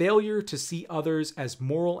the failure to see others as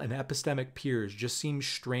moral and epistemic peers just seems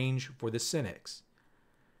strange for the Cynics.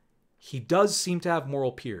 He does seem to have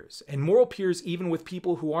moral peers, and moral peers even with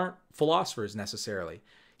people who aren't philosophers necessarily.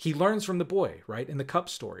 He learns from the boy, right, in the cup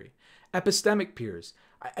story. Epistemic peers.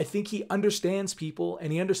 I think he understands people,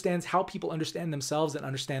 and he understands how people understand themselves and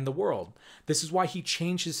understand the world. This is why he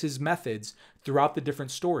changes his methods throughout the different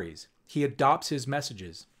stories. He adopts his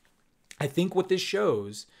messages. I think what this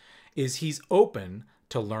shows is he's open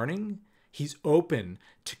to learning. He's open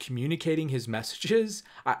to communicating his messages.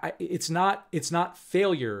 It's not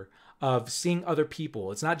failure of seeing other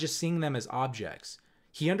people. It's not just seeing them as objects.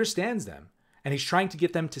 He understands them, and he's trying to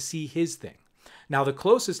get them to see his thing. Now, the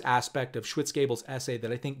closest aspect of Schwitzgebel's essay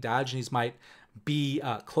that I think Diogenes might be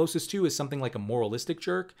closest to is something like a moralistic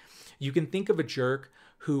jerk. You can think of a jerk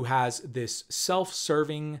who has this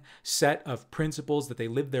self-serving set of principles that they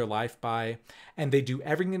live their life by, and they do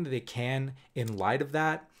everything that they can in light of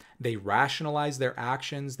that. They rationalize their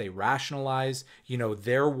actions. They rationalize,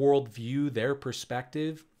 their worldview, their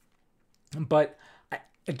perspective. But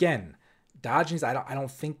again, Diogenes, I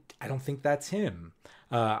don't think that's him.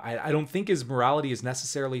 I don't think his morality is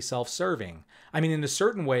necessarily self-serving. I mean, in a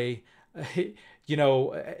certain way,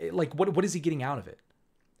 like what is he getting out of it?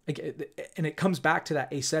 And it comes back to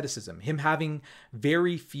that asceticism, him having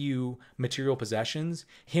very few material possessions,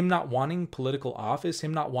 him not wanting political office,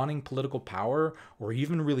 him not wanting political power or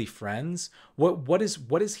even really friends. What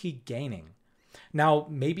is he gaining? Now,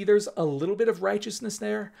 maybe there's a little bit of righteousness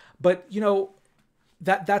there, but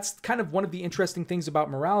that's kind of one of the interesting things about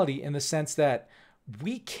morality, in the sense that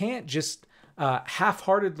we can't just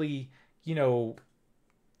half-heartedly,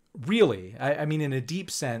 really, I mean, in a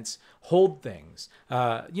deep sense, hold things,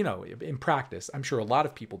 in practice. I'm sure a lot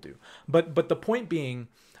of people do. But the point being,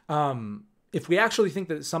 if we actually think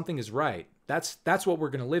that something is right, that's what we're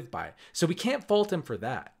going to live by. So we can't fault him for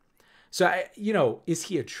that. So, is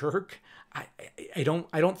he a jerk? I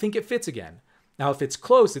don't think it fits again. Now, if it's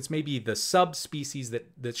close, it's maybe the subspecies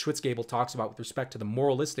that Schwitzgebel talks about with respect to the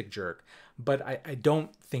moralistic jerk, but I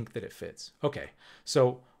don't think that it fits. Okay,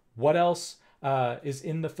 so what else is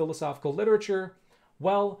in the philosophical literature?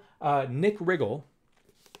 Well, Nick Riggle,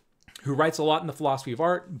 who writes a lot in the philosophy of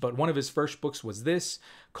art, but one of his first books was this,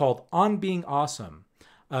 called On Being Awesome,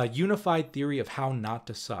 a Unified Theory of How Not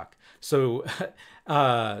to Suck. So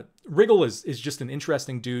Riggle is just an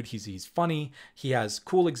interesting dude. He's funny. He has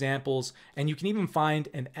cool examples. And you can even find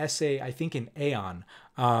an essay, I think in Aeon,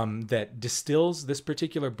 that distills this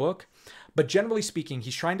particular book. But generally speaking,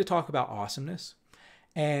 he's trying to talk about awesomeness.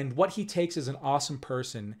 And what he takes as an awesome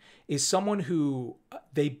person is someone who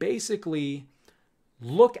they basically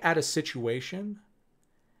look at a situation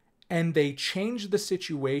and they change the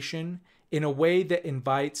situation in a way that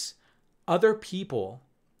invites other people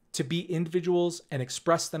to be individuals and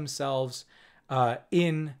express themselves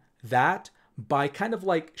in that, by kind of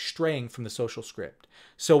like straying from the social script.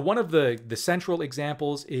 So one of the central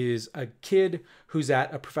examples is a kid who's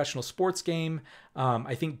at a professional sports game.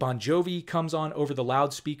 I think Bon Jovi comes on over the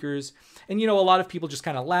loudspeakers, and a lot of people just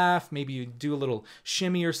kind of laugh, maybe you do a little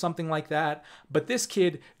shimmy or something like that. But this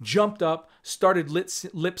kid jumped up, started lip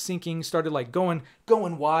syncing, started like going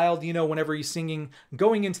wild, whenever he's singing,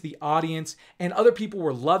 going into the audience, and other people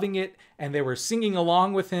were loving it and they were singing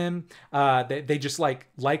along with him. They just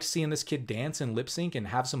liked seeing this kid dance and lip sync and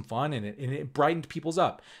have some fun, and it brightened people's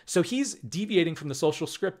up. So he's deviating from the social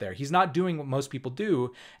script there. He's not doing what most people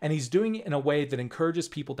do, and he's doing it in a way that encourages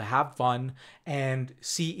people to have fun and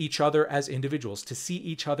see each other as individuals, to see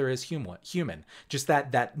each other as human. Just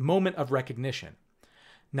that moment of recognition.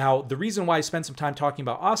 Now, the reason why I spent some time talking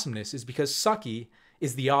about awesomeness is because sucky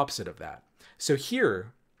is the opposite of that. So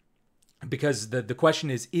here, because the question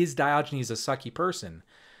is Diogenes a sucky person?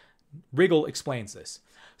 Riggle explains this.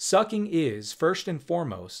 Sucking is, first and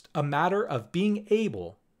foremost, a matter of being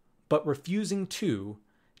able, but refusing to,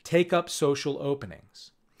 take up social openings.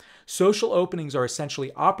 Social openings are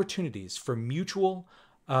essentially opportunities for mutual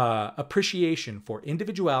appreciation for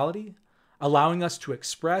individuality, allowing us to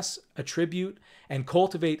express, attribute, and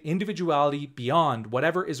cultivate individuality beyond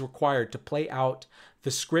whatever is required to play out the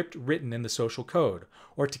script written in the social code,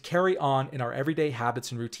 or to carry on in our everyday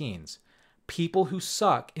habits and routines. People who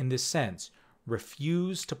suck in this sense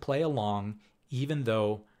refuse to play along even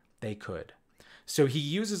though they could. So he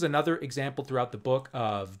uses another example throughout the book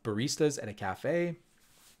of baristas at a cafe.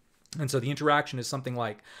 And so the interaction is something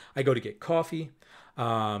like, I go to get coffee,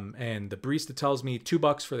 and the barista tells me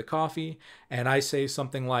 $2 for the coffee, and I say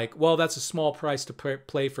something like, well, that's a small price to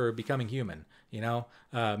play for becoming human,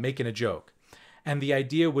 making a joke. And the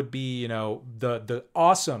idea would be, the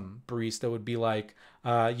awesome barista would be like,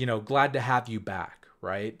 glad to have you back,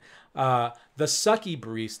 right? The sucky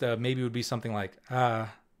barista maybe would be something like,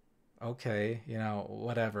 okay,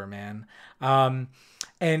 whatever, man. And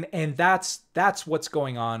that's what's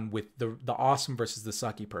going on with the awesome versus the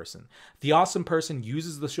sucky person. The awesome person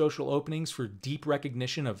uses the social openings for deep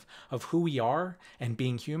recognition of who we are and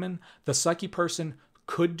being human. The sucky person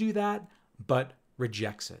could do that, but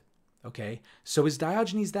rejects it. Okay, so is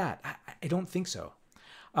Diogenes that? I don't think so.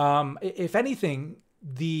 If anything,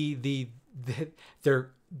 they're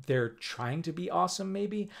trying to be awesome,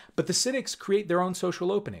 maybe, but the Cynics create their own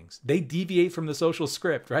social openings. They deviate from the social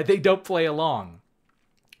script, right? They don't play along,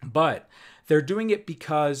 but they're doing it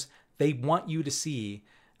because they want you to see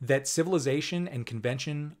that civilization and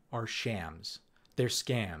convention are shams. They're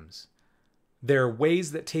scams. They're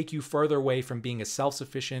ways that take you further away from being a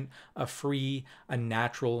self-sufficient, a free, a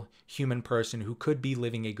natural human person who could be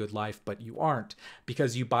living a good life, but you aren't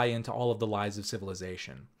because you buy into all of the lies of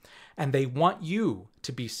civilization. And they want you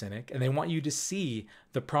to be cynic, and they want you to see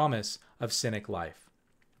the promise of cynic life.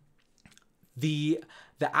 The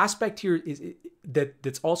aspect here is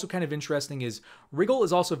that's also kind of interesting is Riggle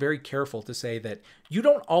is also very careful to say that you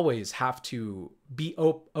don't always have to be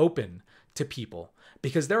open to people,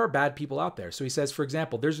 because there are bad people out there. So he says, for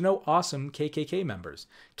example, there's no awesome KKK members.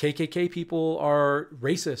 KKK people are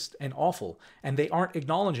racist and awful, and they aren't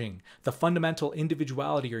acknowledging the fundamental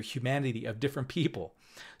individuality or humanity of different people.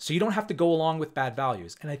 So you don't have to go along with bad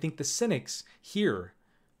values. And I think the Cynics here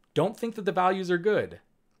don't think that the values are good.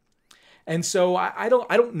 And so I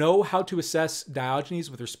don't know how to assess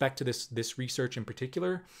Diogenes with respect to this research in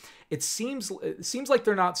particular. It seems like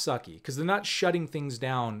they're not sucky because they're not shutting things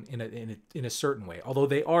down in a certain way, although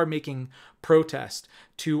they are making protest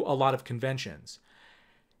to a lot of conventions.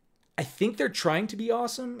 I think they're trying to be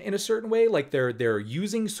awesome in a certain way, like they're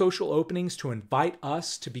using social openings to invite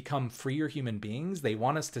us to become freer human beings. They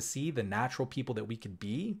want us to see the natural people that we could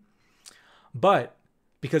be. But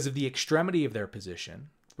because of the extremity of their position,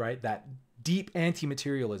 right, that deep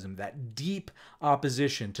anti-materialism, that deep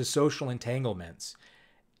opposition to social entanglements,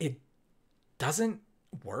 it doesn't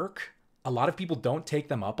work. A lot of people don't take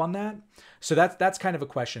them up on that. So that's kind of a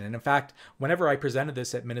question. And in fact, whenever I presented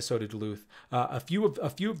this at Minnesota Duluth, a few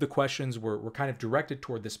of the questions were kind of directed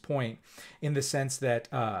toward this point, in the sense that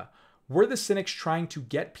were the Cynics trying to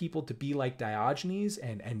get people to be like Diogenes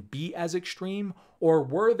and be as extreme, or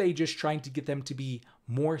were they just trying to get them to be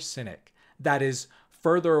more cynic? That is,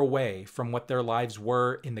 further away from what their lives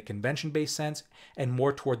were in the convention-based sense and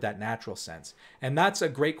more toward that natural sense? And that's a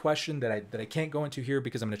great question that I can't go into here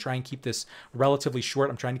because I'm going to try and keep this relatively short.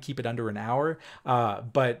 I'm trying to keep it under an hour,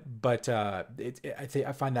 but I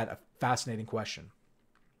find that a fascinating question.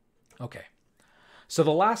 Okay, so the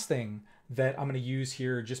last thing that I'm going to use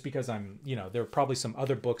here, just because there are probably some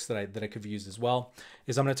other books that I could have used as well,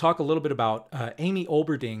 is I'm going to talk a little bit about Amy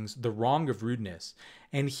Olberding's The Wrong of Rudeness.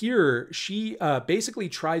 And here she basically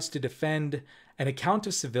tries to defend an account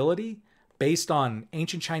of civility based on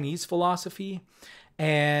ancient Chinese philosophy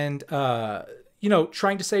and,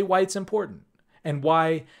 trying to say why it's important and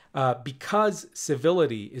why, because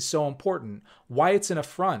civility is so important, why it's an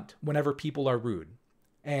affront whenever people are rude.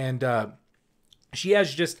 And she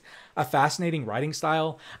has just a fascinating writing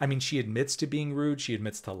style. I mean, she admits to being rude. She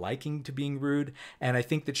admits to liking to being rude. And I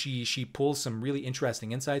think that she pulls some really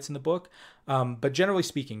interesting insights in the book. But generally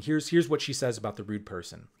speaking, here's what she says about the rude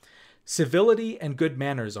person. Civility and good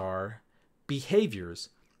manners are behaviors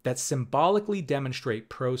that symbolically demonstrate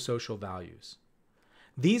pro-social values.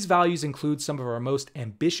 These values include some of our most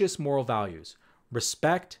ambitious moral values: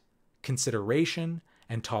 respect, consideration,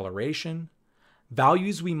 and toleration,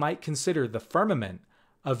 values we might consider the firmament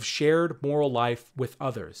of shared moral life with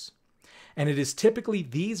others. And it is typically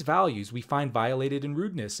these values we find violated in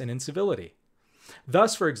rudeness and incivility.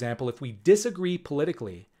 Thus, for example, if we disagree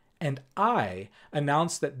politically, and I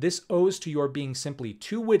announce that this owes to your being simply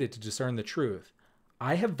too witted to discern the truth,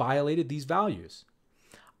 I have violated these values.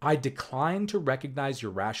 I decline to recognize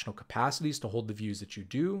your rational capacities to hold the views that you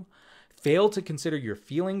do, fail to consider your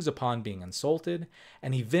feelings upon being insulted,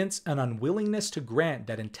 and evince an unwillingness to grant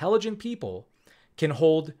that intelligent people can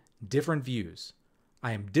hold different views.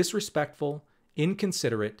 I am disrespectful,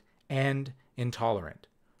 inconsiderate, and intolerant.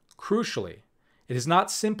 Crucially, it is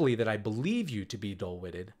not simply that I believe you to be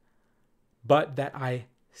dull-witted, but that I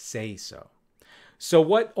say so. So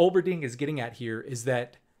what Olberding is getting at here is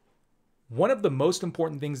that one of the most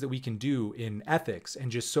important things that we can do in ethics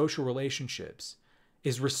and just social relationships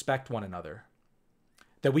is respect one another.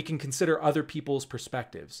 That we can consider other people's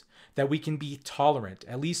perspectives. That we can be tolerant,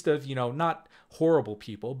 at least of, not horrible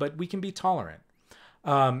people, but we can be tolerant.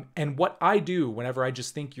 And what I do whenever I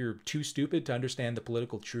just think you're too stupid to understand the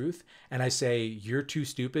political truth, and I say you're too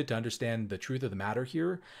stupid to understand the truth of the matter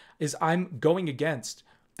here, is I'm going against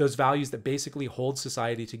those values that basically hold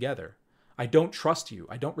society together. I don't trust you.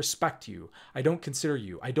 I don't respect you. I don't consider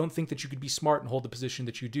you. I don't think that you could be smart and hold the position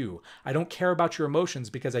that you do. I don't care about your emotions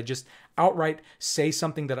because I just outright say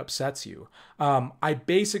something that upsets you. I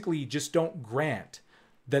basically just don't grant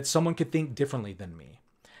that someone could think differently than me.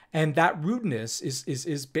 And that rudeness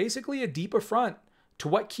is basically a deep affront to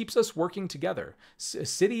what keeps us working together.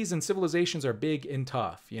 Cities and civilizations are big and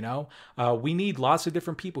tough, We need lots of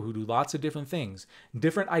different people who do lots of different things.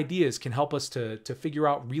 Different ideas can help us to figure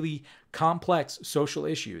out really complex social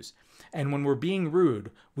issues. And when we're being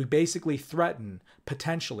rude, we basically threaten,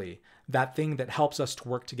 potentially, that thing that helps us to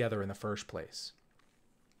work together in the first place.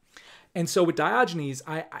 And so with Diogenes,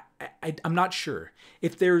 I'm not sure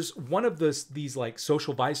if there's one of these like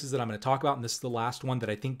social vices that I'm going to talk about, and this is the last one that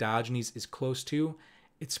I think Diogenes is close to.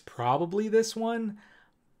 It's probably this one,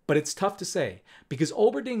 but it's tough to say because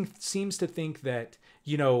Olberding seems to think that,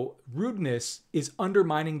 rudeness is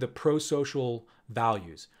undermining the pro-social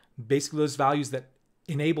values, basically those values that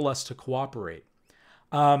enable us to cooperate.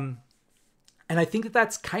 And I think that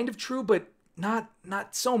that's kind of true, but not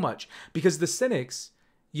so much because the Cynics,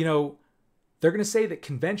 they're going to say that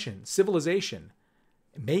convention, civilization,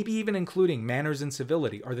 maybe even including manners and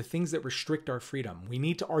civility, are the things that restrict our freedom. We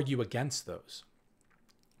need to argue against those.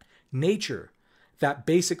 Nature, that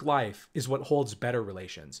basic life, is what holds better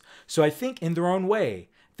relations. So I think in their own way,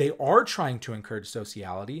 they are trying to encourage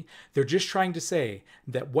sociality. They're just trying to say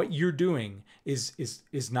that what you're doing is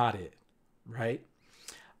not it, right?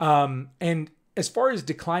 And as far as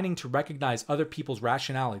declining to recognize other people's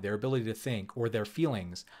rationality, their ability to think, or their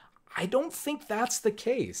feelings, I don't think that's the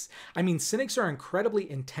case. I mean, Cynics are incredibly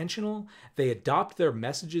intentional. They adopt their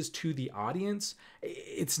messages to the audience.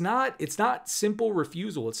 It's not simple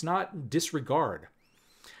refusal. It's not disregard.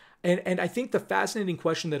 And I think the fascinating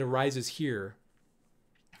question that arises here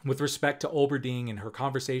with respect to Olberding and her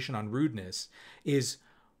conversation on rudeness is,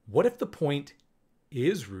 what if the point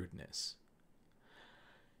is rudeness?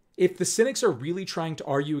 If the Cynics are really trying to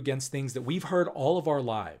argue against things that we've heard all of our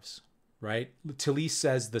lives, right? Talese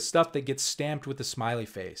says the stuff that gets stamped with a smiley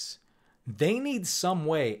face. They need some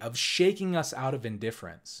way of shaking us out of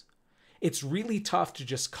indifference. It's really tough to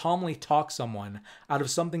just calmly talk someone out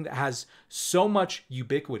of something that has so much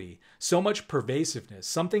ubiquity, so much pervasiveness,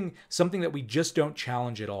 something that we just don't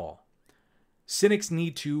challenge at all. Cynics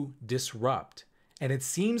need to disrupt, and it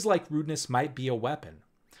seems like rudeness might be a weapon.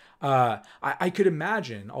 I could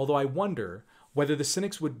imagine, although I wonder whether the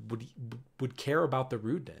Cynics would care about the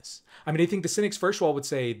rudeness. I mean, I think the Cynics, first of all, would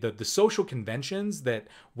say the social conventions that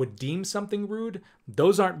would deem something rude,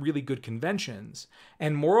 those aren't really good conventions.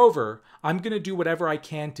 And moreover, I'm going to do whatever I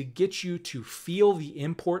can to get you to feel the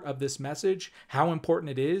import of this message, how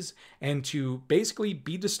important it is, and to basically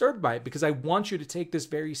be disturbed by it because I want you to take this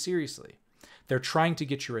very seriously. They're trying to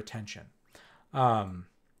get your attention.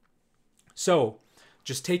 So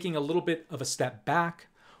just taking a little bit of a step back,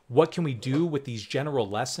 what can we do with these general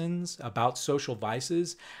lessons about social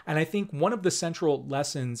vices? And I think one of the central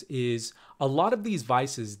lessons is a lot of these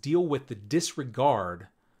vices deal with the disregard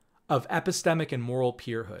of epistemic and moral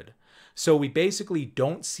peerhood. So we basically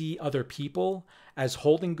don't see other people as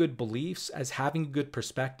holding good beliefs, as having a good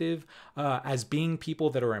perspective, as being people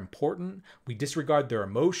that are important. We disregard their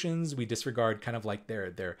emotions. We disregard kind of like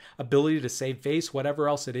their ability to save face, whatever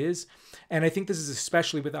else it is. And I think this is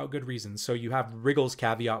especially without good reason. So you have Riggle's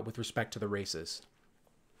caveat with respect to the races.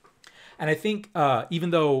 And I think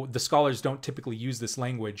even though the scholars don't typically use this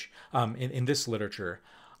language in this literature,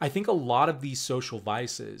 I think a lot of these social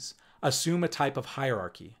vices assume a type of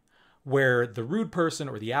hierarchy where the rude person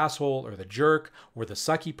or the asshole or the jerk or the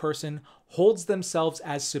sucky person holds themselves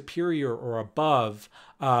as superior or above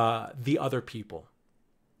the other people.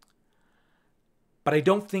 But I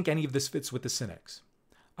don't think any of this fits with the Cynics.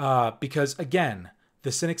 Because again,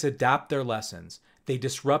 the Cynics adapt their lessons. They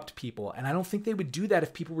disrupt people. And I don't think they would do that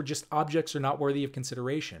if people were just objects or not worthy of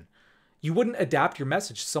consideration. You wouldn't adapt your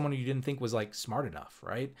message to someone who you didn't think was like smart enough,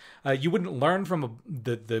 right? You wouldn't learn from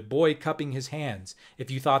the boy cupping his hands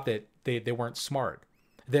if you thought that they weren't smart.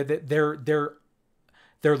 They're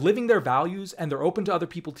living their values, and they're open to other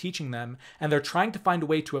people teaching them, and they're trying to find a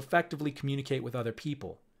way to effectively communicate with other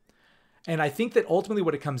people. And I think that ultimately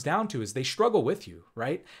what it comes down to is they struggle with you,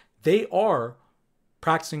 right? They are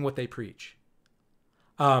practicing what they preach.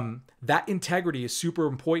 That integrity is super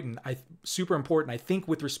important. I think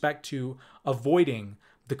with respect to avoiding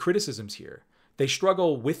the criticisms here. They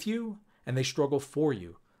struggle with you and they struggle for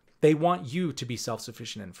you. They want you to be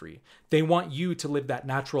self-sufficient and free. They want you to live that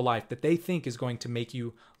natural life that they think is going to make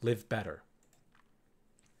you live better.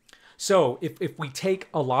 So if we take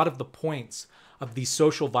a lot of the points of these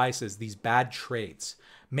social vices, these bad traits,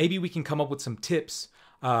 maybe we can come up with some tips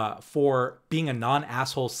for being a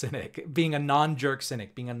non-asshole cynic, being a non-jerk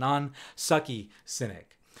cynic, being a non-sucky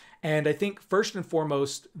cynic. And I think first and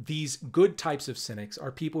foremost, these good types of cynics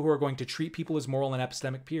are people who are going to treat people as moral and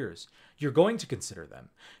epistemic peers. You're going to consider them.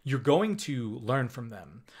 You're going to learn from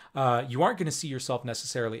them. You aren't going to see yourself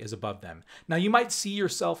necessarily as above them. Now, you might see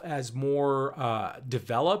yourself as more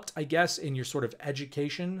developed, I guess, in your sort of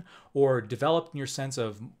education or developed in your sense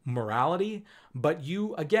of morality, but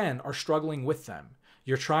you, again, are struggling with them.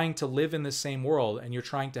 You're trying to live in the same world and you're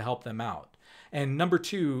trying to help them out. And number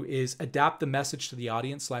two is adapt the message to the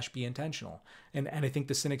audience / be intentional. And I think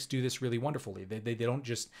the Cynics do this really wonderfully. They don't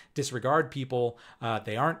just disregard people.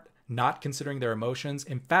 They aren't not considering their emotions.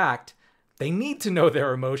 In fact, they need to know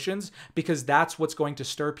their emotions because that's what's going to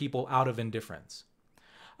stir people out of indifference.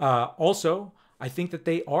 Also, I think that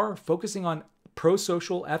they are focusing on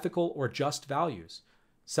pro-social, ethical, or just values.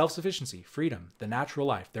 Self-sufficiency, freedom, the natural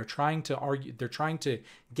life. They're trying to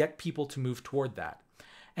get people to move toward that.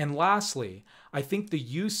 And lastly, I think the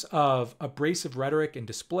use of abrasive rhetoric and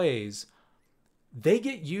displays, they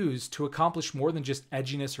get used to accomplish more than just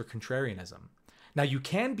edginess or contrarianism. Now, you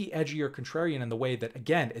can be edgy or contrarian in the way that,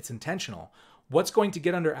 again, it's intentional. What's going to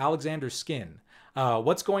get under Alexander's skin?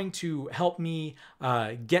 What's going to help me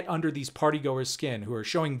get under these partygoers' skin who are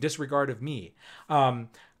showing disregard of me?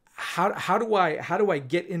 How do I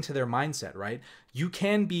get into their mindset, right? You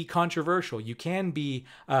can be controversial. You can be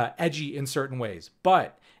edgy in certain ways,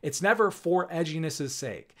 but it's never for edginess's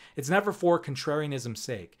sake. It's never for contrarianism's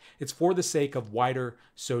sake. It's for the sake of wider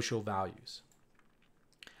social values.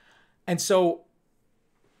 And so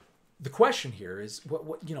the question here is,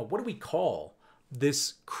 what do we call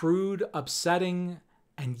this crude, upsetting,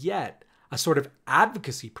 and yet a sort of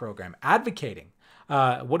advocacy program, advocating?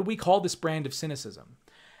 What do we call this brand of cynicism?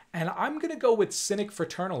 And I'm going to go with cynic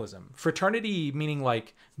fraternalism. Fraternity meaning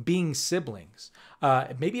like being siblings.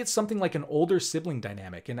 Maybe it's something like an older sibling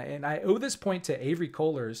dynamic. And I owe this point to Avery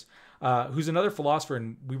Kohlers, who's another philosopher.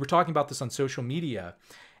 And we were talking about this on social media.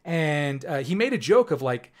 And he made a joke of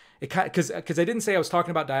like, because I didn't say I was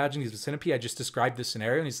talking about Diogenes of Sinope. I just described this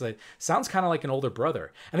scenario. And he's like, sounds kind of like an older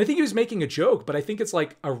brother. And I think he was making a joke, but I think it's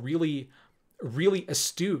like a really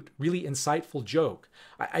astute, really insightful joke.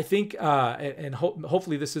 I think, and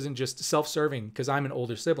hopefully this isn't just self-serving because I'm an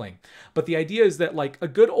older sibling, but the idea is that like a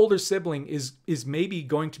good older sibling is maybe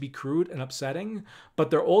going to be crude and upsetting,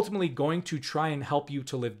 but they're ultimately going to try and help you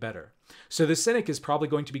to live better. So the cynic is probably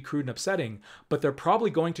going to be crude and upsetting, but they're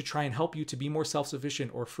probably going to try and help you to be more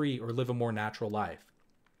self-sufficient or free or live a more natural life.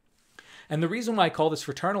 And the reason why I call this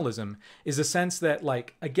fraternalism is a sense that,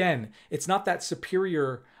 like, again, it's not that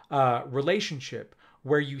superior relationship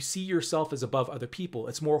where you see yourself as above other people.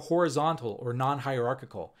 It's more horizontal or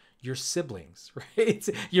non-hierarchical. You're siblings, right?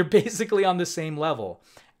 You're basically on the same level,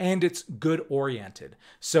 and it's good oriented.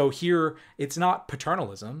 So here it's not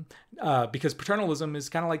paternalism, because paternalism is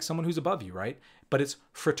kind of like someone who's above you, right? But it's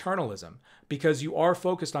fraternalism because you are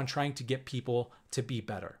focused on trying to get people to be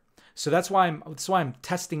better. So that's why I'm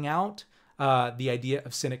testing out the idea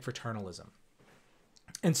of cynic fraternalism.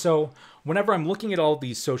 And so whenever I'm looking at all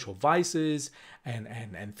these social vices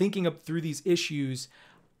and thinking up through these issues,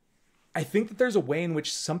 I think that there's a way in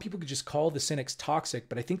which some people could just call the cynics toxic,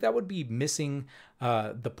 but I think that would be missing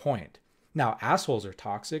the point. Now, assholes are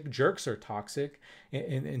toxic, jerks are toxic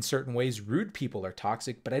in certain ways, rude people are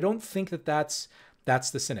toxic, but I don't think that that's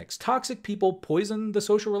That's the cynics. Toxic people poison the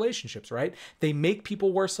social relationships, right? They make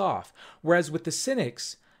people worse off. Whereas with the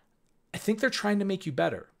cynics, I think they're trying to make you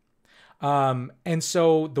better. And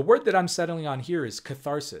so the word that I'm settling on here is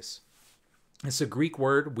catharsis. It's a Greek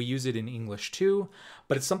word. We use it in English too,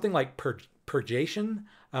 but it's something like purgation.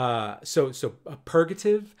 So a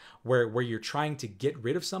purgative, where you're trying to get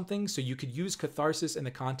rid of something. So you could use catharsis in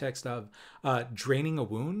the context of draining a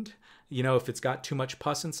wound, if it's got too much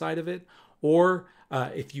pus inside of it, or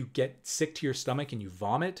if you get sick to your stomach and you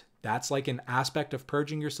vomit. That's like an aspect of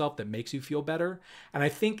purging yourself that makes you feel better. And I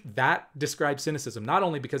think that describes cynicism, not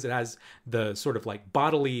only because it has the sort of like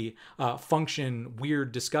bodily function,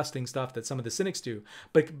 weird, disgusting stuff that some of the cynics do,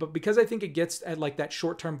 but because I think it gets at like that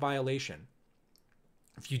short-term violation.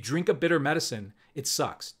 If you drink a bitter medicine, it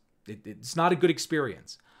sucks. It's not a good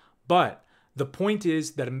experience. But the point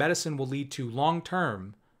is that a medicine will lead to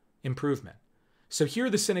long-term improvement. So here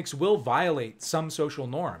the cynics will violate some social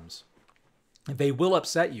norms. They will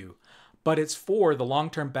upset you, but it's for the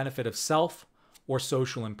long-term benefit of self or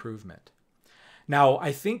social improvement. Now,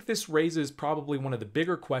 I think this raises probably one of the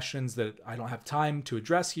bigger questions that I don't have time to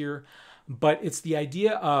address here, but it's the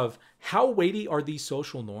idea of how weighty are these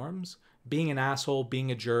social norms, being an asshole,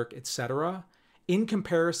 being a jerk, etc., in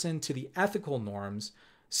comparison to the ethical norms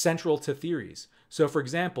central to theories. So, for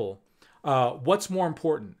example, what's more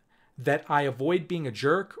important, that I avoid being a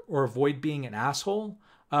jerk or avoid being an asshole?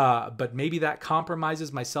 But maybe that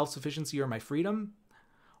compromises my self-sufficiency or my freedom?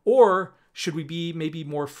 Or should we be maybe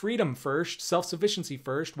more freedom first, self-sufficiency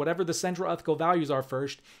first, whatever the central ethical values are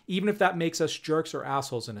first, even if that makes us jerks or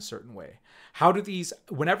assholes in a certain way? How do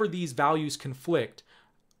whenever these values conflict,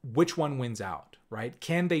 which one wins out, right?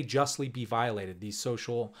 Can they justly be violated, these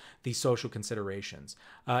social considerations?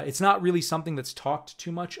 It's not really something that's talked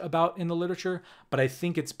too much about in the literature, but I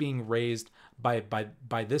think it's being raised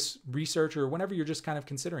by this researcher whenever you're just kind of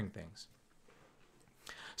considering things.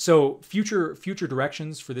 So future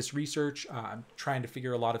directions for this research, I'm trying to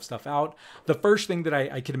figure a lot of stuff out. The first thing that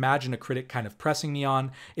I could imagine a critic kind of pressing me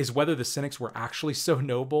on is whether the cynics were actually so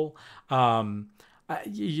noble. I'm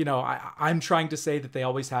trying to say that they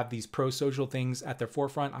always have these pro-social things at their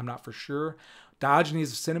forefront. I'm not for sure.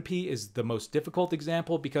 Diogenes of Sinope is the most difficult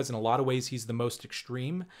example because in a lot of ways he's the most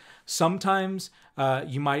extreme. Sometimes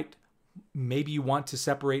maybe you want to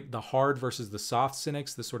separate the hard versus the soft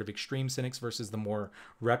cynics, the sort of extreme cynics versus the more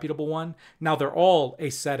reputable one. Now, they're all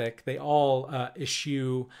ascetic. They all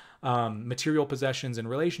eschew material possessions and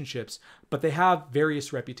relationships, but they have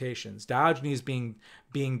various reputations. Diogenes being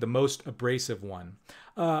the most abrasive one.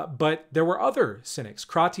 But there were other cynics,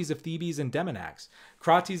 Crates of Thebes and Demonax.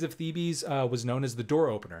 Crates of Thebes was known as the door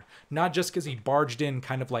opener, not just because he barged in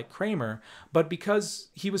kind of like Kramer, but because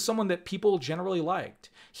he was someone that people generally liked.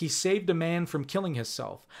 He saved a man from killing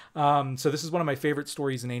himself. So this is one of my favorite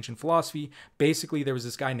stories in ancient philosophy. Basically, there was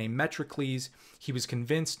this guy named Metrocles. He was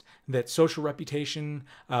convinced that social reputation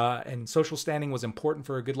and social standing was important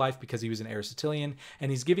for a good life because he was an Aristotelian. And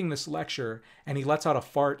he's giving this lecture, and he lets out a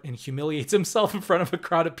fart and humiliates himself in front of a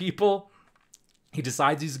crowd of people. He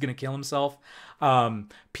decides he's going to kill himself.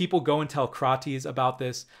 People go and tell Crates about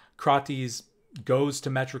this. Crates goes to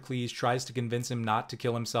Metrocles, tries to convince him not to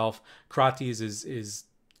kill himself. Crates is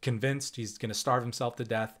convinced he's going to starve himself to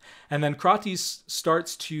death. And then Crates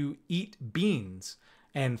starts to eat beans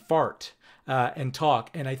and fart and talk.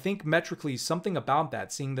 And I think Metrocles, something about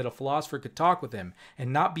that, seeing that a philosopher could talk with him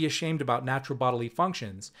and not be ashamed about natural bodily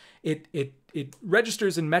functions, it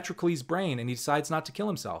registers in Metrocles' brain, and he decides not to kill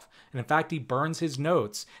himself. And in fact, he burns his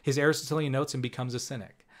notes, his Aristotelian notes, and becomes a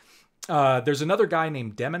cynic. There's another guy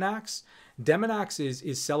named Demonax. Demonax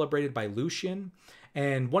is celebrated by Lucian.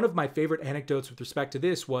 And one of my favorite anecdotes with respect to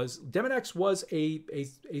this was Demonax was a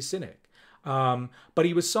cynic. But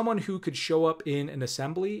he was someone who could show up in an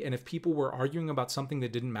assembly, and if people were arguing about something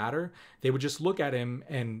that didn't matter, they would just look at him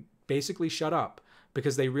and basically shut up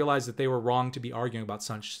because they realized that they were wrong to be arguing about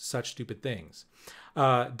such stupid things.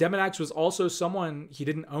 Demonax was also someone, he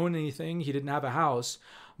didn't own anything, he didn't have a house,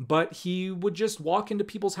 but he would just walk into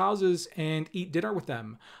people's houses and eat dinner with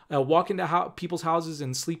them, walk into people's houses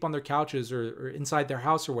and sleep on their couches or inside their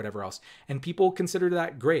house or whatever else. And people considered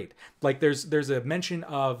that great. Like there's a mention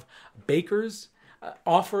of bakers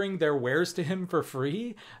offering their wares to him for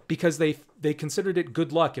free because they considered it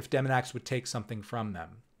good luck if Demonax would take something from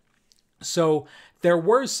them. So there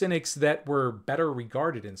were Cynics that were better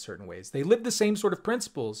regarded in certain ways. They lived the same sort of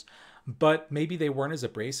principles, but maybe they weren't as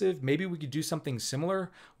abrasive. Maybe we could do something similar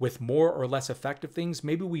with more or less effective things.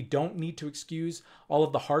 Maybe we don't need to excuse all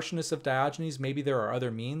of the harshness of Diogenes. Maybe there are other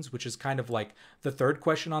means, which is kind of like the third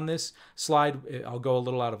question on this slide. I'll go a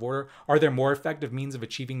little out of order. Are there more effective means of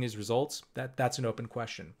achieving these results? That's an open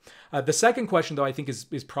question. The second question, though, I think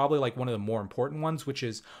is probably like one of the more important ones, which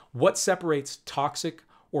is what separates toxic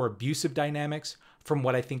or abusive dynamics from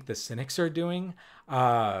what I think the Cynics are doing.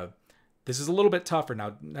 This is a little bit tougher.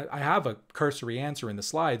 Now, I have a cursory answer in the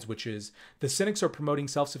slides, which is the Cynics are promoting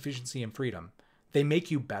self-sufficiency and freedom. They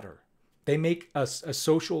make you better. They make a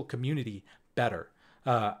social community better.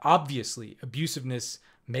 Obviously, abusiveness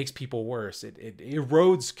makes people worse. It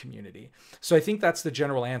erodes community. So I think that's the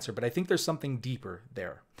general answer, but I think there's something deeper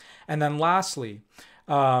there. And then lastly,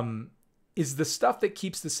 is the stuff that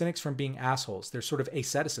keeps the Cynics from being assholes. Their sort of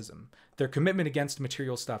asceticism, their commitment against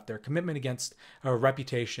material stuff, their commitment against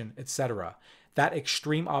reputation, etc. That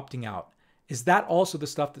extreme opting out. Is that also the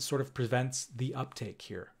stuff that sort of prevents the uptake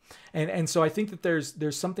here? And so I think that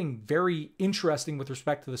there's something very interesting with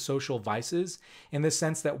respect to the social vices in the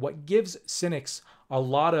sense that what gives Cynics a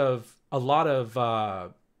lot of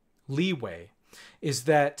leeway is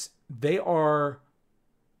that they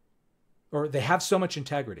have so much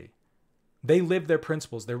integrity. They live their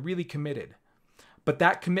principles. They're really committed. But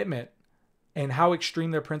that commitment and how extreme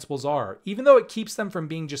their principles are, even though it keeps them from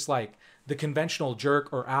being just like the conventional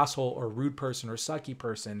jerk or asshole or rude person or sucky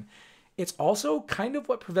person, it's also kind of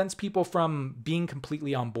what prevents people from being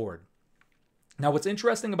completely on board. Now, what's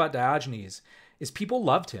interesting about Diogenes is people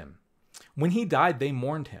loved him. When he died, they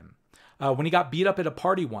mourned him. When he got beat up at a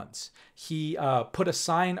party once, he put a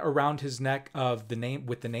sign around his neck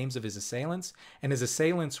with the names of his assailants, and his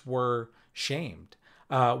assailants were shamed.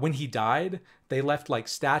 When he died, they left like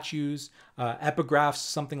statues, epigraphs,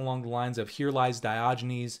 something along the lines of "Here lies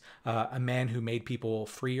Diogenes, a man who made people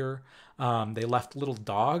freer." They left little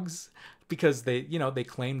dogs because they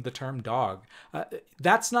claimed the term dog.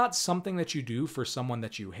 That's not something that you do for someone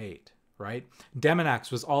that you hate, right?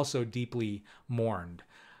 Demonax was also deeply mourned.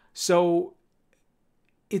 So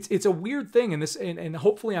it's a weird thing, and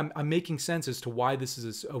hopefully I'm making sense as to why this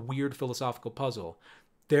is a weird philosophical puzzle.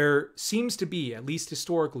 There seems to be, at least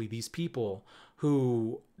historically, these people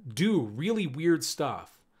who do really weird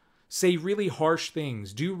stuff, say really harsh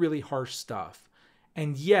things, do really harsh stuff,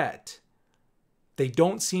 and yet they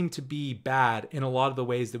don't seem to be bad in a lot of the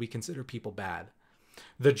ways that we consider people bad.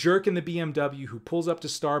 The jerk in the BMW who pulls up to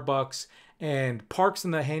Starbucks and parks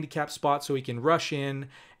in the handicapped spot so he can rush in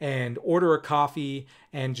and order a coffee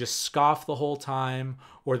and just scoff the whole time,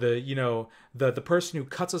 or the person who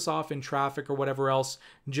cuts us off in traffic or whatever else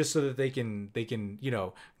just so that they can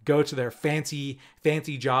go to their fancy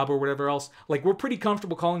job or whatever else. Like, we're pretty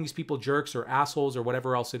comfortable calling these people jerks or assholes or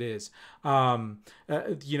whatever else it is.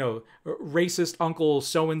 Racist uncle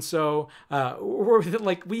so-and-so, or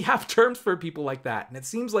like, we have terms for people like that, and it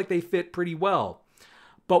seems like they fit pretty well.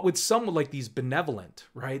 But with someone like these benevolent,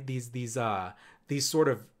 right? These sort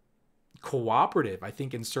of cooperative, I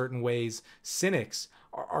think in certain ways, Cynics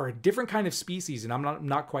are a different kind of species, and I'm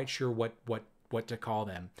not quite sure what to call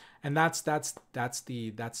them. And that's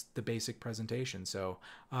the basic presentation. So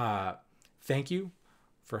thank you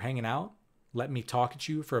for hanging out. Let me talk at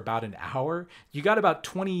you for about an hour. You got about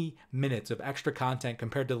 20 minutes of extra content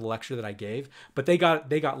compared to the lecture that I gave, but they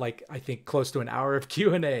got like, I think, close to an hour of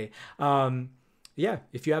Q&A. Yeah,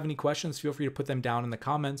 if you have any questions, feel free to put them down in the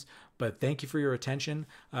comments. But thank you for your attention.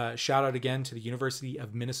 Shout out again to the University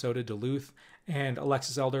of Minnesota Duluth and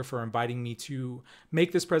Alexis Elder for inviting me to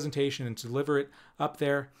make this presentation and to deliver it up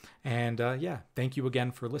there. And yeah, thank you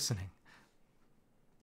again for listening.